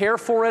don't care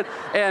for it.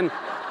 And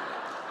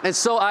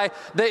so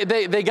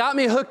they got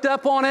me hooked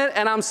up on it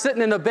and I'm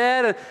sitting in the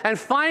bed and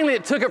finally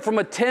it took it from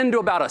a 10 to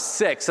about a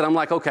 6. And I'm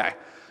like, okay,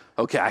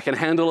 I can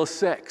handle a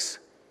 6.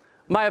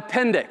 My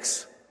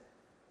appendix,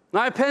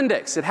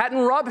 it hadn't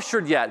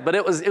ruptured yet, but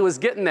it was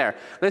getting there.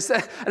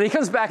 And he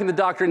comes back and the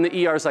doctor in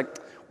the ER is like,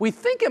 we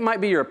think it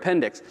might be your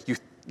appendix. You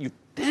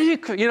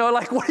think?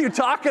 Like, what are you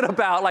talking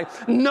about?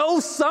 Like, know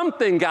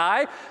something,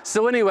 guy.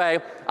 So anyway,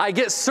 I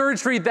get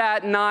surgery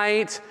that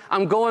night.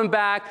 I'm going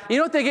back. You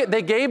know what they get?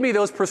 They gave me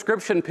those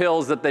prescription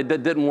pills that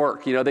didn't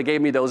work. They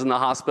gave me those in the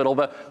hospital.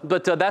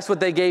 But that's what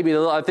they gave me.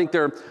 I think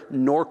they're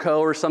Norco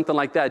or something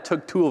like that. I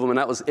took 2 of them, and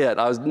that was it.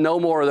 No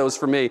more of those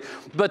for me.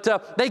 But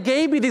they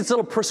gave me these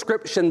little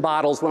prescription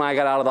bottles when I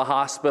got out of the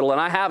hospital. And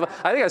I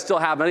think I still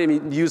have them. I didn't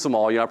even use them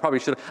all. I probably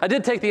should have. I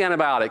did take the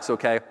antibiotics,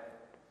 okay?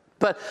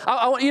 But,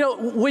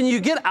 when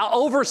you get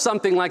over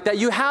something like that,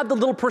 you have the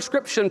little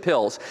prescription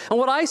pills. And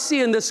what I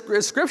see in this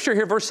scripture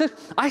here, verse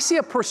 6, I see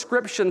a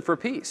prescription for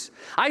peace.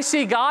 I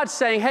see God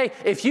saying, hey,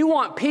 if you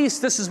want peace,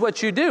 this is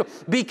what you do.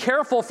 Be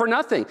careful for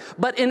nothing.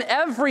 But in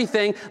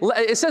everything,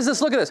 it says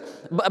this, look at this.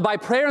 By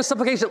prayer and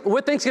supplication,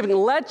 with thanksgiving,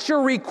 let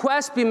your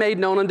requests be made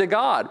known unto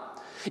God.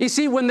 You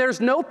see, when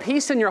there's no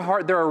peace in your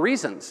heart, there are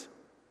reasons.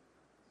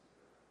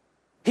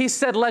 He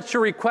said, let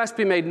your requests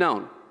be made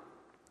known.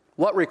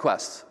 What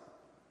requests?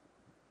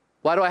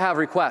 Why do I have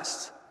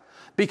requests?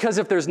 Because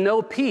if there's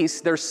no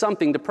peace, there's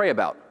something to pray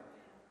about.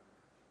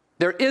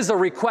 There is a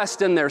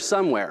request in there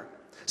somewhere.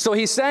 So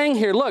he's saying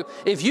here, look,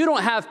 if you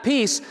don't have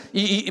peace,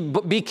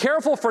 be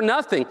careful for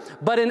nothing.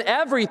 But in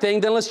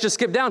everything, then let's just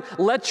skip down.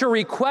 Let your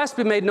request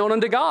be made known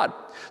unto God.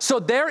 So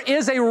there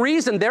is a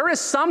reason. There is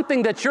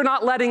something that you're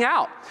not letting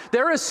out.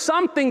 There is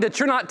something that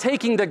you're not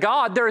taking to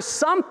God. There is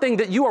something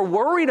that you are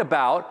worried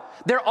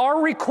about. There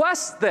are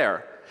requests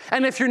there.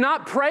 And if you're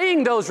not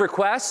praying those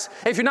requests,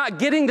 if you're not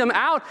getting them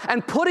out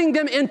and putting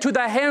them into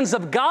the hands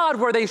of God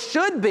where they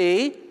should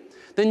be,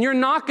 then you're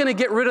not going to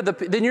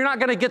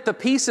get the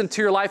peace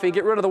into your life and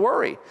get rid of the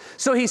worry.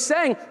 So he's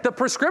saying the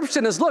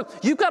prescription is, look,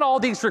 you've got all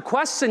these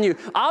requests in you.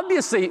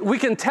 Obviously, we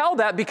can tell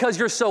that because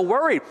you're so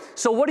worried.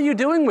 So what are you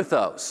doing with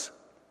those?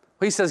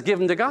 Well, he says, give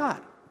them to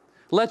God.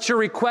 Let your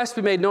requests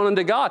be made known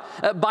unto God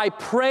by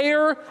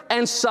prayer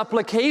and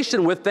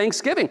supplication with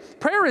thanksgiving.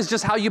 Prayer is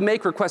just how you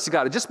make requests to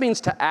God. It just means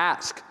to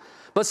ask.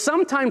 But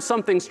sometimes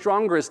something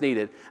stronger is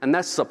needed, and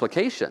that's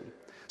supplication.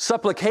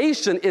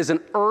 Supplication is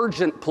an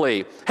urgent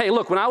plea. Hey,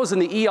 look, when I was in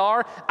the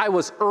ER, I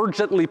was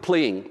urgently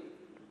pleading.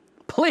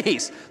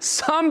 Please,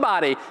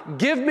 somebody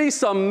give me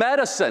some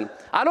medicine.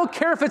 I don't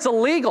care if it's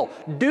illegal.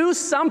 Do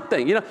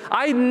something.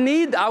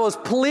 I was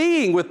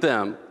pleading with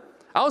them.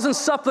 I was in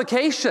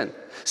supplication.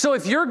 So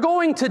if you're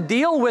going to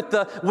deal with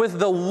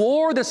the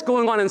war that's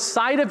going on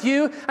inside of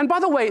you, and by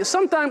the way,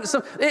 sometimes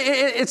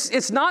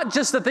it's not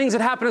just the things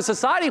that happen in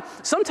society.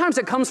 Sometimes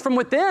it comes from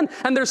within,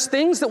 and there's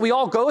things that we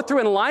all go through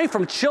in life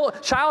from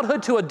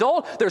childhood to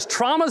adult. There's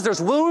traumas,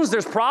 there's wounds,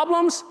 there's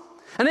problems,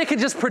 and it can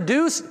just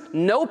produce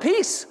no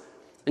peace.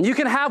 And you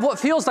can have what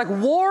feels like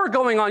war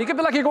going on. You can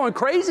feel like you're going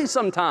crazy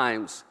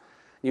sometimes.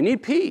 You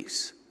need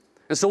peace.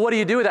 And so what do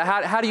you do with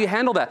that? How do you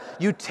handle that?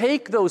 You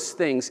take those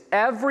things,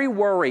 every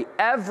worry,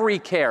 every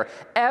care,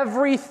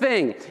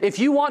 everything. If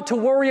you want to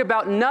worry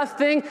about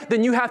nothing,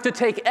 then you have to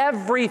take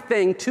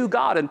everything to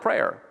God in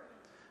prayer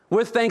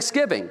with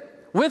thanksgiving.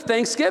 With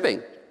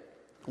thanksgiving.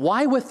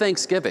 Why with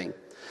thanksgiving?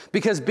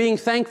 Because being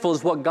thankful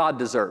is what God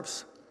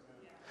deserves.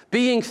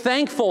 Being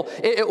thankful,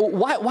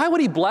 why would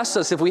He bless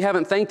us if we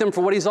haven't thanked Him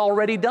for what He's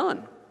already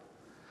done?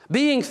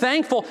 Being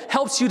thankful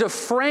helps you to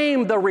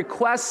frame the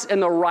requests in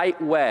the right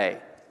way.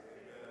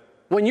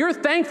 When you're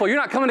thankful, you're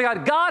not coming to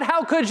God, God,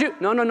 how could you?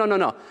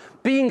 No.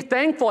 Being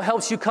thankful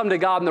helps you come to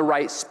God in the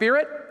right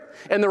spirit,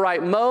 in the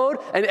right mode,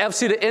 and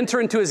helps you to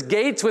enter into His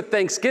gates with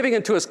thanksgiving,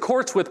 into His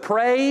courts with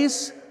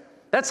praise.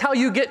 That's how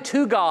you get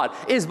to God,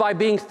 is by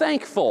being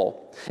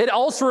thankful. It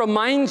also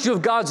reminds you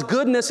of God's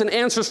goodness and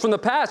answers from the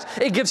past.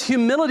 It gives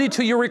humility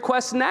to your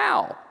requests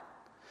now.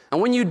 And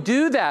when you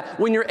do that,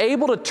 when you're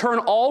able to turn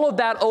all of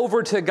that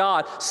over to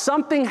God,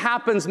 something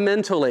happens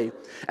mentally,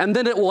 and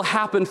then it will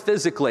happen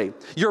physically.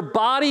 Your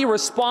body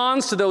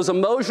responds to those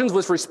emotions,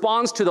 which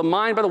responds to the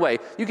mind. By the way,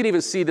 you can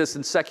even see this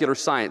in secular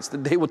science.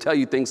 They will tell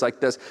you things like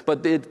this,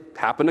 but it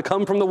happened to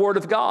come from the Word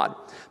of God.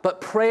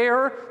 But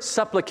prayer,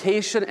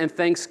 supplication, and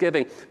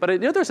thanksgiving. But you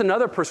know, there's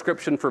another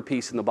prescription for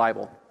peace in the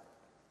Bible.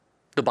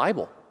 The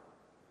Bible.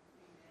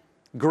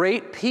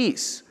 Great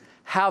peace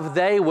have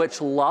they which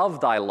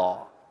love thy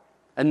law,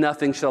 and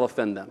nothing shall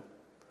offend them.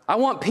 I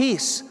want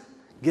peace.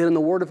 Get in the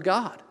Word of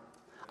God.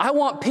 I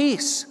want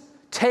peace.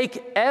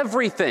 Take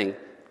everything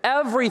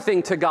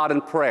to God in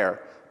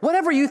prayer.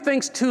 Whatever you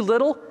think's too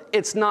little,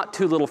 it's not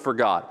too little for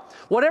God.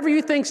 Whatever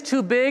you think's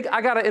too big,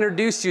 I got to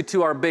introduce you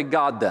to our big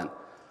God then,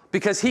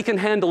 because He can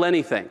handle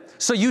anything.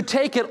 So you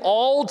take it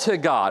all to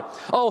God.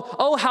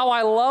 Oh, how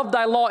I love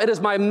thy law. It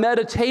is my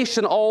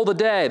meditation all the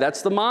day.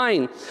 That's the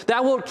mind.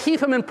 That will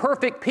keep him in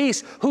perfect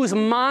peace, whose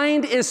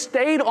mind is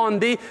stayed on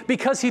thee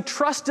because he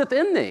trusteth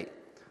in thee.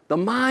 The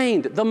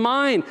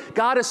mind.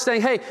 God is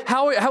saying, hey,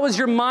 how is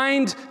your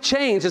mind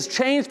changed? It's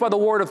changed by the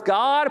Word of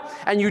God,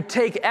 and you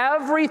take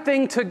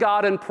everything to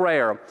God in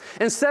prayer.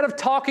 Instead of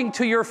talking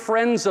to your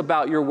friends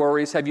about your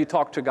worries, have you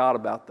talked to God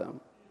about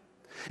them?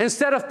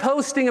 Instead of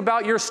posting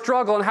about your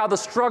struggle and how the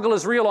struggle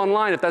is real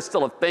online, if that's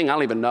still a thing, I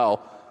don't even know.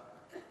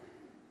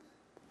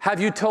 Have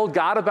you told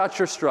God about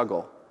your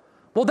struggle?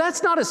 Well,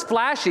 that's not as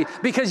flashy,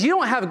 because you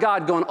don't have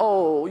God going,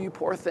 oh, you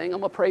poor thing, I'm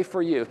going to pray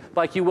for you,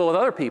 like you will with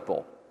other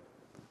people.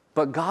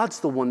 But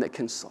God's the one that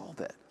can solve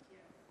it.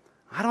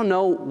 I don't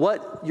know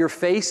what you're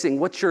facing,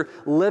 what you're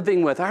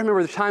living with. I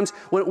remember the times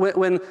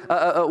when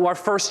our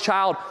first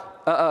child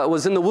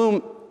was in the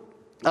womb.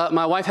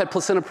 My wife had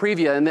placenta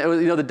previa, and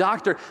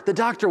the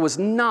doctor was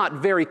not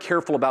very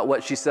careful about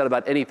what she said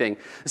about anything.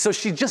 So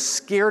she just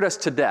scared us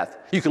to death.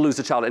 You could lose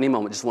the child at any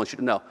moment, just want you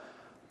to know.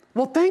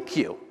 Well, thank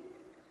you.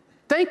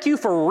 Thank you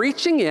for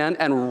reaching in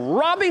and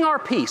robbing our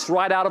peace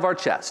right out of our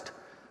chest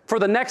for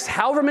the next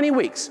however many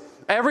weeks.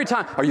 Every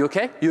time, are you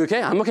okay? You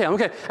okay? I'm okay.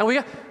 And we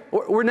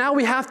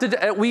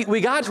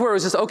got to where it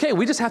was just, okay,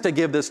 we just have to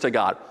give this to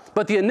God.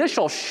 But the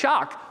initial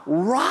shock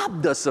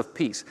robbed us of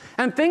peace.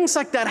 And things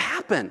like that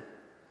happen.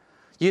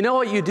 You know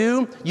what you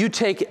do? You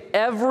take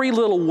every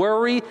little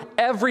worry,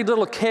 every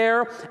little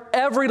care,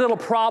 every little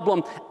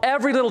problem,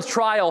 every little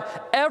trial,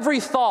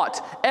 every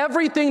thought,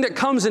 everything that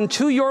comes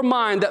into your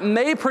mind that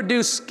may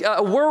produce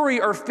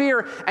worry or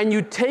fear, and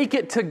you take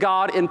it to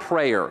God in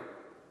prayer.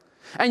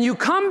 And you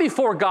come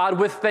before God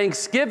with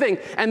thanksgiving,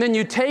 and then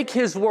you take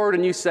His Word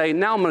and you say,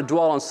 now I'm going to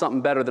dwell on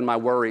something better than my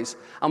worries.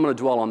 I'm going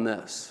to dwell on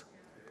this.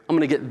 I'm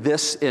going to get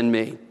this in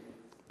me.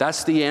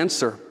 That's the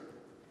answer.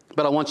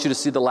 But I want you to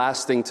see the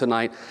last thing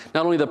tonight.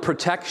 Not only the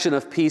protection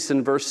of peace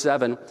in verse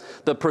 7,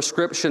 the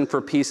prescription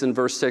for peace in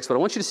verse 6, but I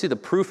want you to see the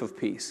proof of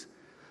peace.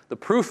 The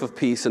proof of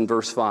peace in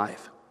verse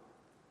 5.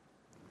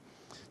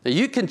 Now,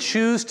 you can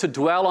choose to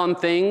dwell on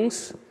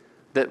things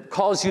that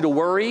cause you to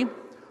worry,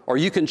 or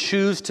you can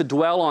choose to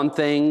dwell on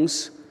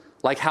things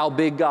like how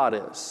big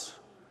God is,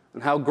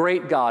 and how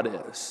great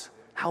God is,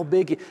 how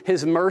big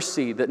His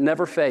mercy that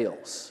never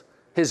fails,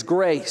 His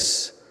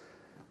grace.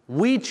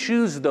 We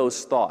choose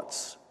those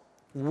thoughts.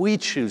 We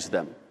choose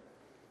them.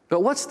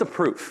 But what's the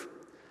proof?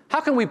 How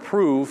can we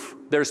prove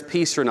there's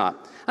peace or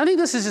not? I think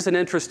this is just an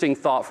interesting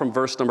thought from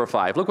verse number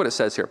 5. Look what it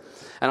says here,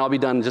 and I'll be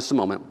done in just a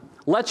moment.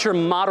 Let your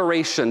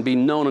moderation be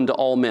known unto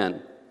all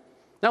men.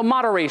 Now,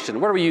 moderation,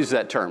 where do we use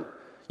that term?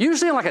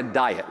 Usually in like a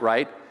diet,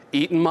 right?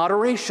 Eat in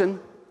moderation.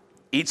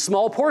 Eat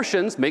small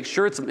portions. Make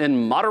sure it's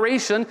in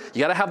moderation.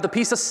 You got to have the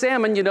piece of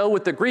salmon,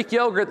 with the Greek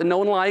yogurt that no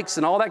one likes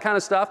and all that kind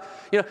of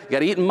stuff. You got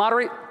to eat in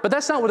moderate. But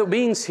that's not what it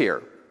means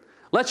here.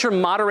 Let your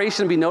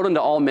moderation be known unto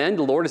all men.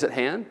 The Lord is at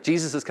hand.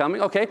 Jesus is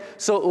coming. Okay,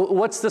 so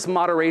what's this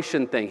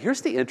moderation thing?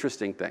 Here's the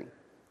interesting thing.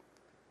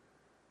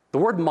 The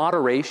word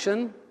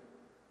moderation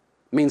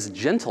means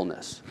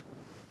gentleness.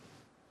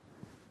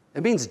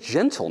 It means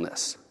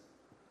gentleness.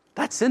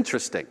 That's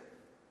interesting.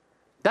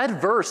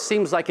 That verse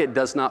seems like it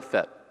does not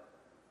fit.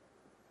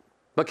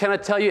 But can I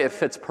tell you, it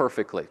fits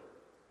perfectly.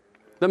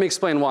 Let me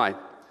explain why.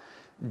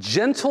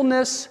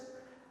 Gentleness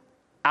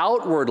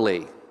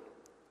outwardly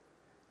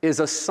is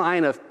a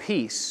sign of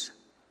peace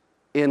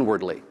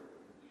inwardly.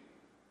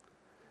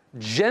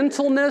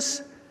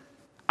 Gentleness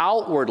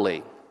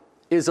outwardly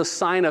is a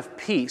sign of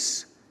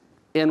peace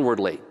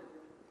inwardly.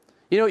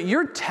 You know,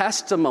 your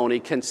testimony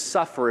can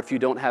suffer if you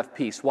don't have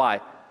peace. Why?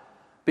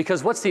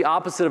 Because what's the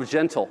opposite of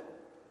gentle?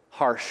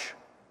 Harsh.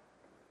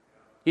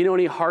 You know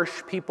any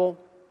harsh people?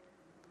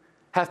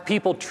 Have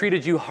people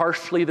treated you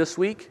harshly this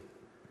week?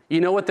 You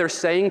know what they're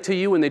saying to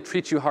you when they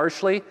treat you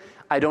harshly?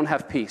 I don't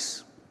have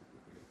peace.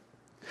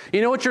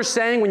 You know what you're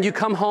saying when you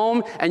come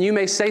home and you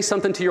may say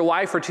something to your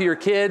wife or to your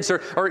kids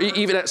or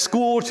even at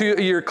school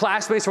to your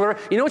classmates or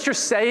whatever? You know what you're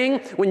saying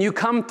when you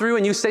come through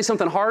and you say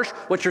something harsh?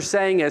 What you're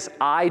saying is,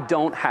 I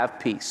don't have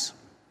peace.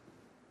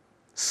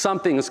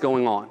 Something is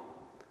going on.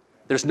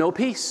 There's no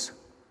peace.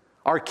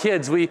 Our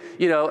kids, when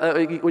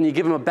you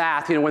give them a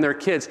bath, when they're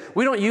kids,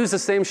 we don't use the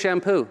same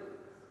shampoo.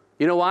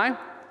 You know why?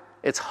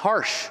 It's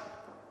harsh.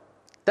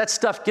 That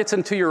stuff gets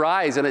into your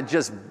eyes and it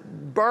just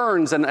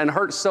burns and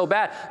hurts so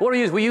bad. What do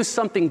we use? We use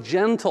something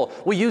gentle.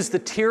 We use the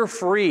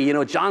tear-free,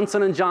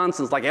 Johnson &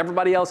 Johnson's like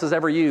everybody else has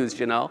ever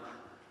used,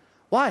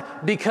 Why?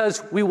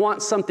 Because we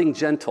want something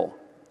gentle.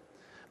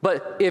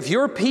 But if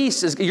your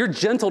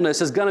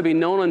gentleness is going to be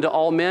known unto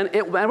all men,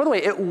 and by the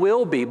way, it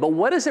will be. But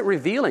what is it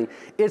revealing?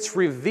 It's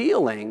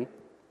revealing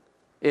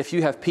if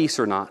you have peace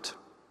or not.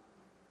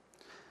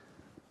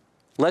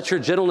 Let your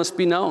gentleness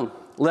be known.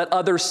 Let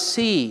others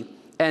see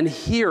and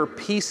hear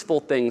peaceful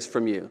things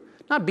from you.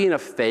 Not being a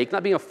fake,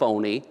 not being a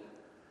phony.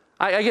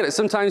 I get it.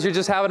 Sometimes you're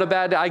just having a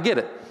bad day. I get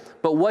it.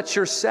 But what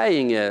you're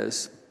saying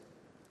is,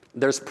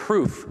 there's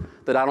proof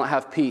that I don't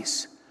have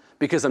peace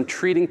because I'm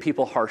treating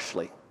people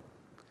harshly.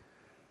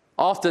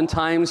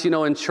 Oftentimes,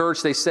 in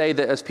church, they say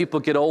that as people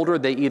get older,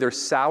 they either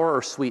sour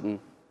or sweeten.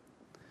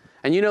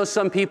 And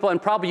some people,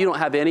 and probably you don't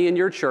have any in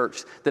your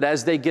church, that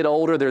as they get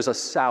older, there's a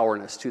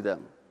sourness to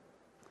them.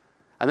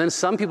 And then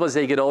some people, as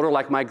they get older,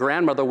 like my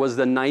grandmother was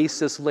the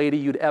nicest lady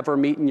you'd ever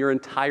meet in your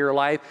entire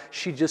life.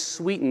 She just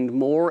sweetened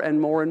more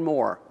and more and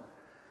more.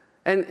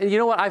 And you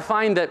know what? I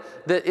find that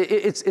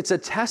it's a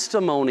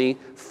testimony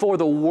for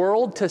the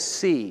world to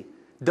see,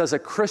 does a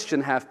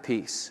Christian have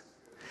peace?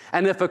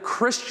 And if a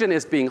Christian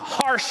is being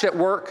harsh at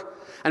work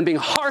and being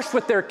harsh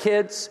with their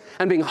kids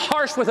and being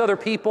harsh with other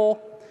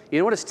people, you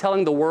know what it's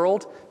telling the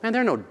world? Man,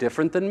 they're no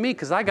different than me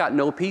because I got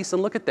no peace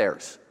and look at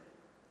theirs.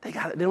 They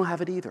don't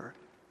have it either.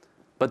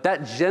 But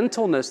that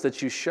gentleness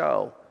that you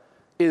show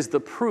is the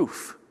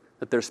proof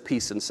that there's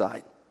peace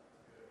inside.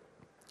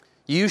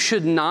 You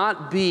should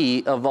not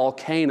be a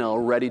volcano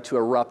ready to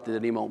erupt at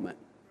any moment.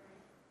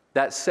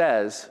 That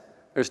says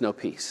there's no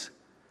peace.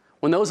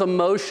 When those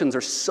emotions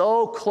are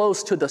so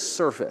close to the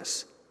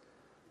surface,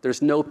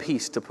 there's no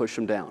peace to push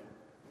them down.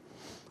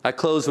 I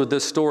close with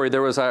this story.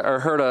 I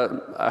heard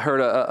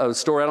a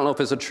story. I don't know if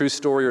it's a true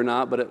story or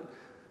not, but it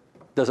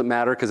doesn't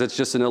matter because it's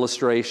just an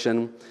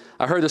illustration.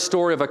 I heard the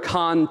story of a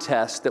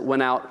contest that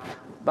went out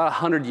about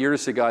 100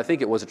 years ago. I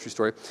think it was a true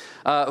story,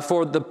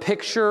 for the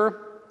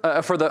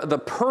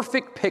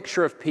perfect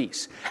picture of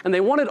peace. And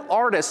they wanted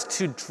artists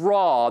to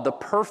draw the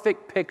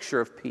perfect picture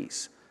of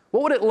peace.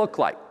 What would it look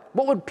like?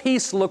 What would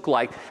peace look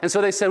like? And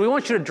so they said, we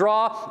want you to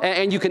draw,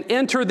 and you can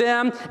enter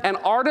them. And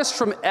artists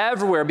from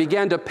everywhere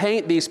began to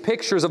paint these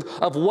pictures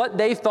of what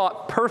they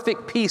thought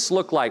perfect peace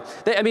looked like.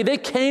 They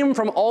came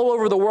from all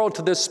over the world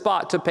to this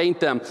spot to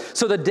paint them.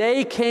 So the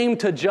day came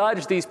to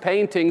judge these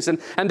paintings, and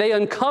they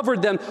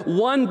uncovered them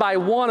one by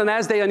one. And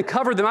as they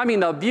uncovered them,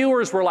 the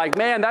viewers were like,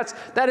 man,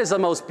 that is the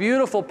most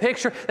beautiful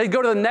picture. They'd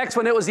go to the next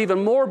one, it was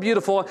even more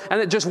beautiful.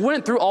 And it just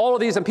went through all of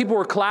these, and people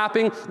were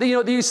clapping.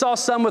 You saw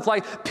some with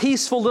like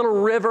peaceful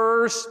little rivers.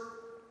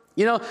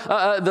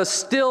 The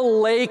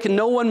still lake,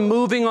 nothing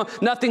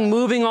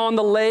moving on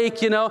the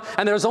lake,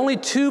 and there's only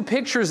two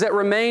pictures that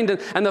remained.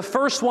 And the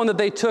first one that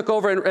they took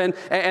over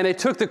and they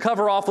took the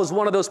cover off was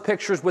one of those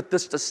pictures with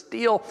this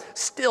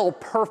still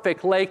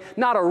perfect lake,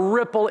 not a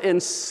ripple in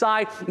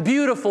sight,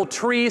 beautiful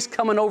trees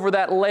coming over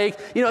that lake.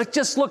 It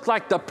just looked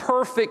like the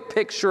perfect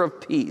picture of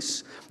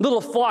peace.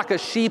 Little flock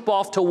of sheep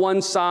off to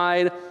one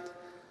side.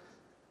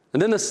 And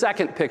then the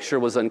second picture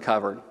was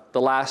uncovered,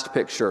 the last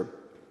picture.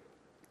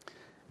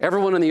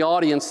 Everyone in the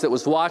audience that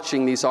was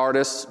watching these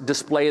artists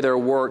display their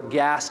work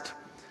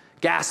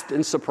gasped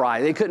in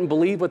surprise. They couldn't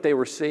believe what they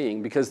were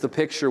seeing because the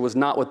picture was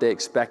not what they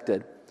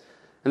expected.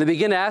 And they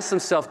began to ask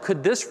themselves,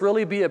 could this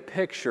really be a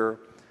picture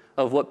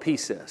of what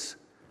peace is?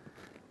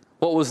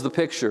 What was the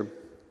picture?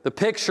 The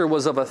picture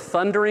was of a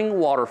thundering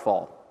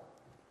waterfall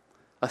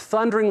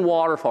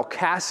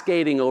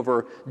cascading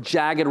over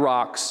jagged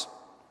rocks,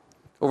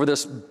 over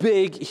this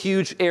big,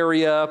 huge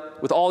area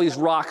with all these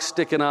rocks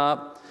sticking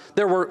up.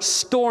 There were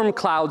storm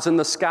clouds in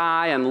the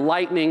sky and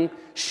lightning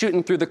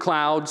shooting through the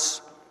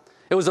clouds.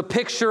 It was a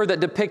picture that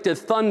depicted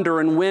thunder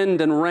and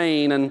wind and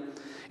rain. And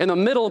in the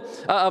middle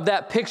of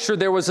that picture,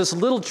 there was this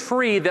little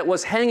tree that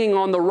was hanging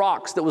on the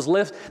rocks that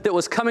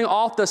was coming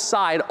off the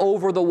side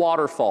over the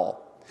waterfall.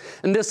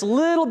 And this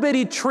little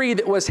bitty tree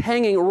that was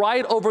hanging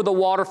right over the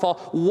waterfall,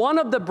 one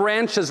of the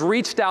branches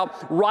reached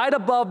out right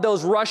above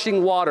those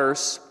rushing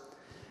waters.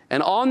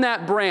 And on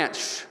that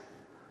branch,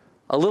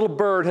 a little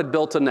bird had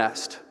built a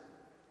nest.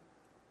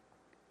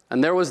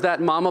 And there was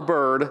that mama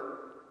bird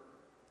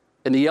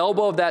in the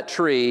elbow of that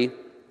tree,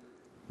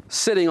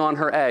 sitting on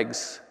her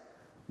eggs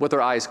with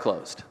her eyes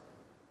closed.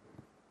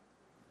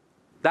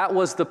 That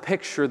was the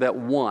picture that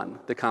won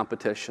the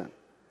competition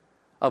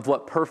of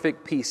what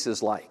perfect peace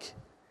is like.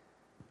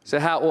 So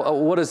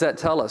what does that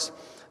tell us?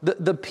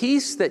 The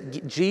peace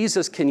that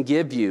Jesus can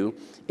give you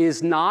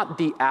is not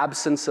the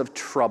absence of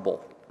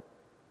trouble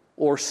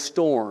or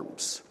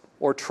storms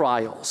or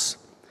trials.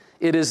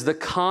 It is the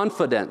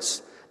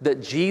confidence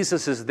that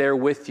Jesus is there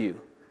with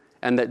you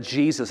and that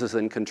Jesus is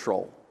in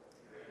control.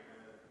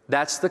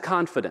 That's the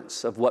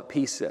confidence of what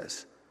peace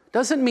is.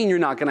 Doesn't mean you're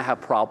not going to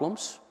have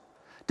problems.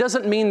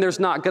 Doesn't mean there's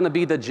not going to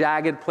be the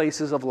jagged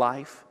places of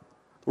life,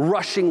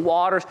 rushing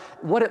waters.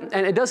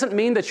 And it doesn't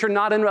mean that you're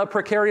not in a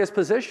precarious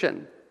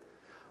position.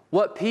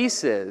 What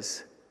peace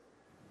is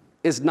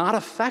not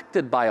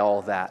affected by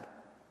all that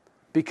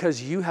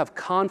because you have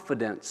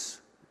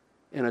confidence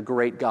in a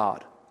great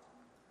God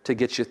to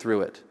get you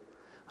through it.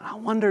 And I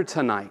wonder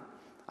tonight,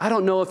 I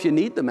don't know if you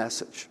need the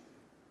message,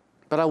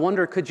 but I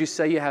wonder, could you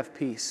say you have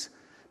peace?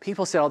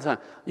 People say all the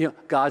time,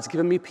 God's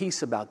given me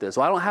peace about this.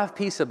 Well, I don't have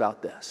peace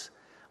about this.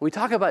 We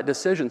talk about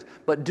decisions,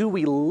 but do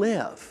we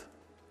live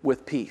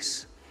with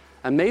peace?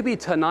 And maybe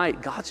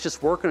tonight, God's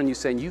just working on you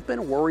saying, you've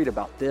been worried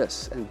about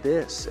this and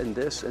this and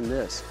this and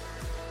this,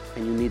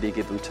 and you need to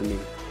give them to me.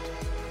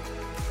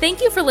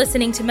 Thank you for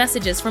listening to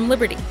Messages from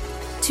Liberty.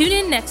 Tune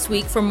in next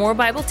week for more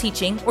Bible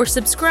teaching or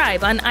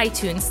subscribe on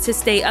iTunes to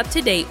stay up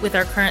to date with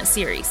our current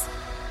series.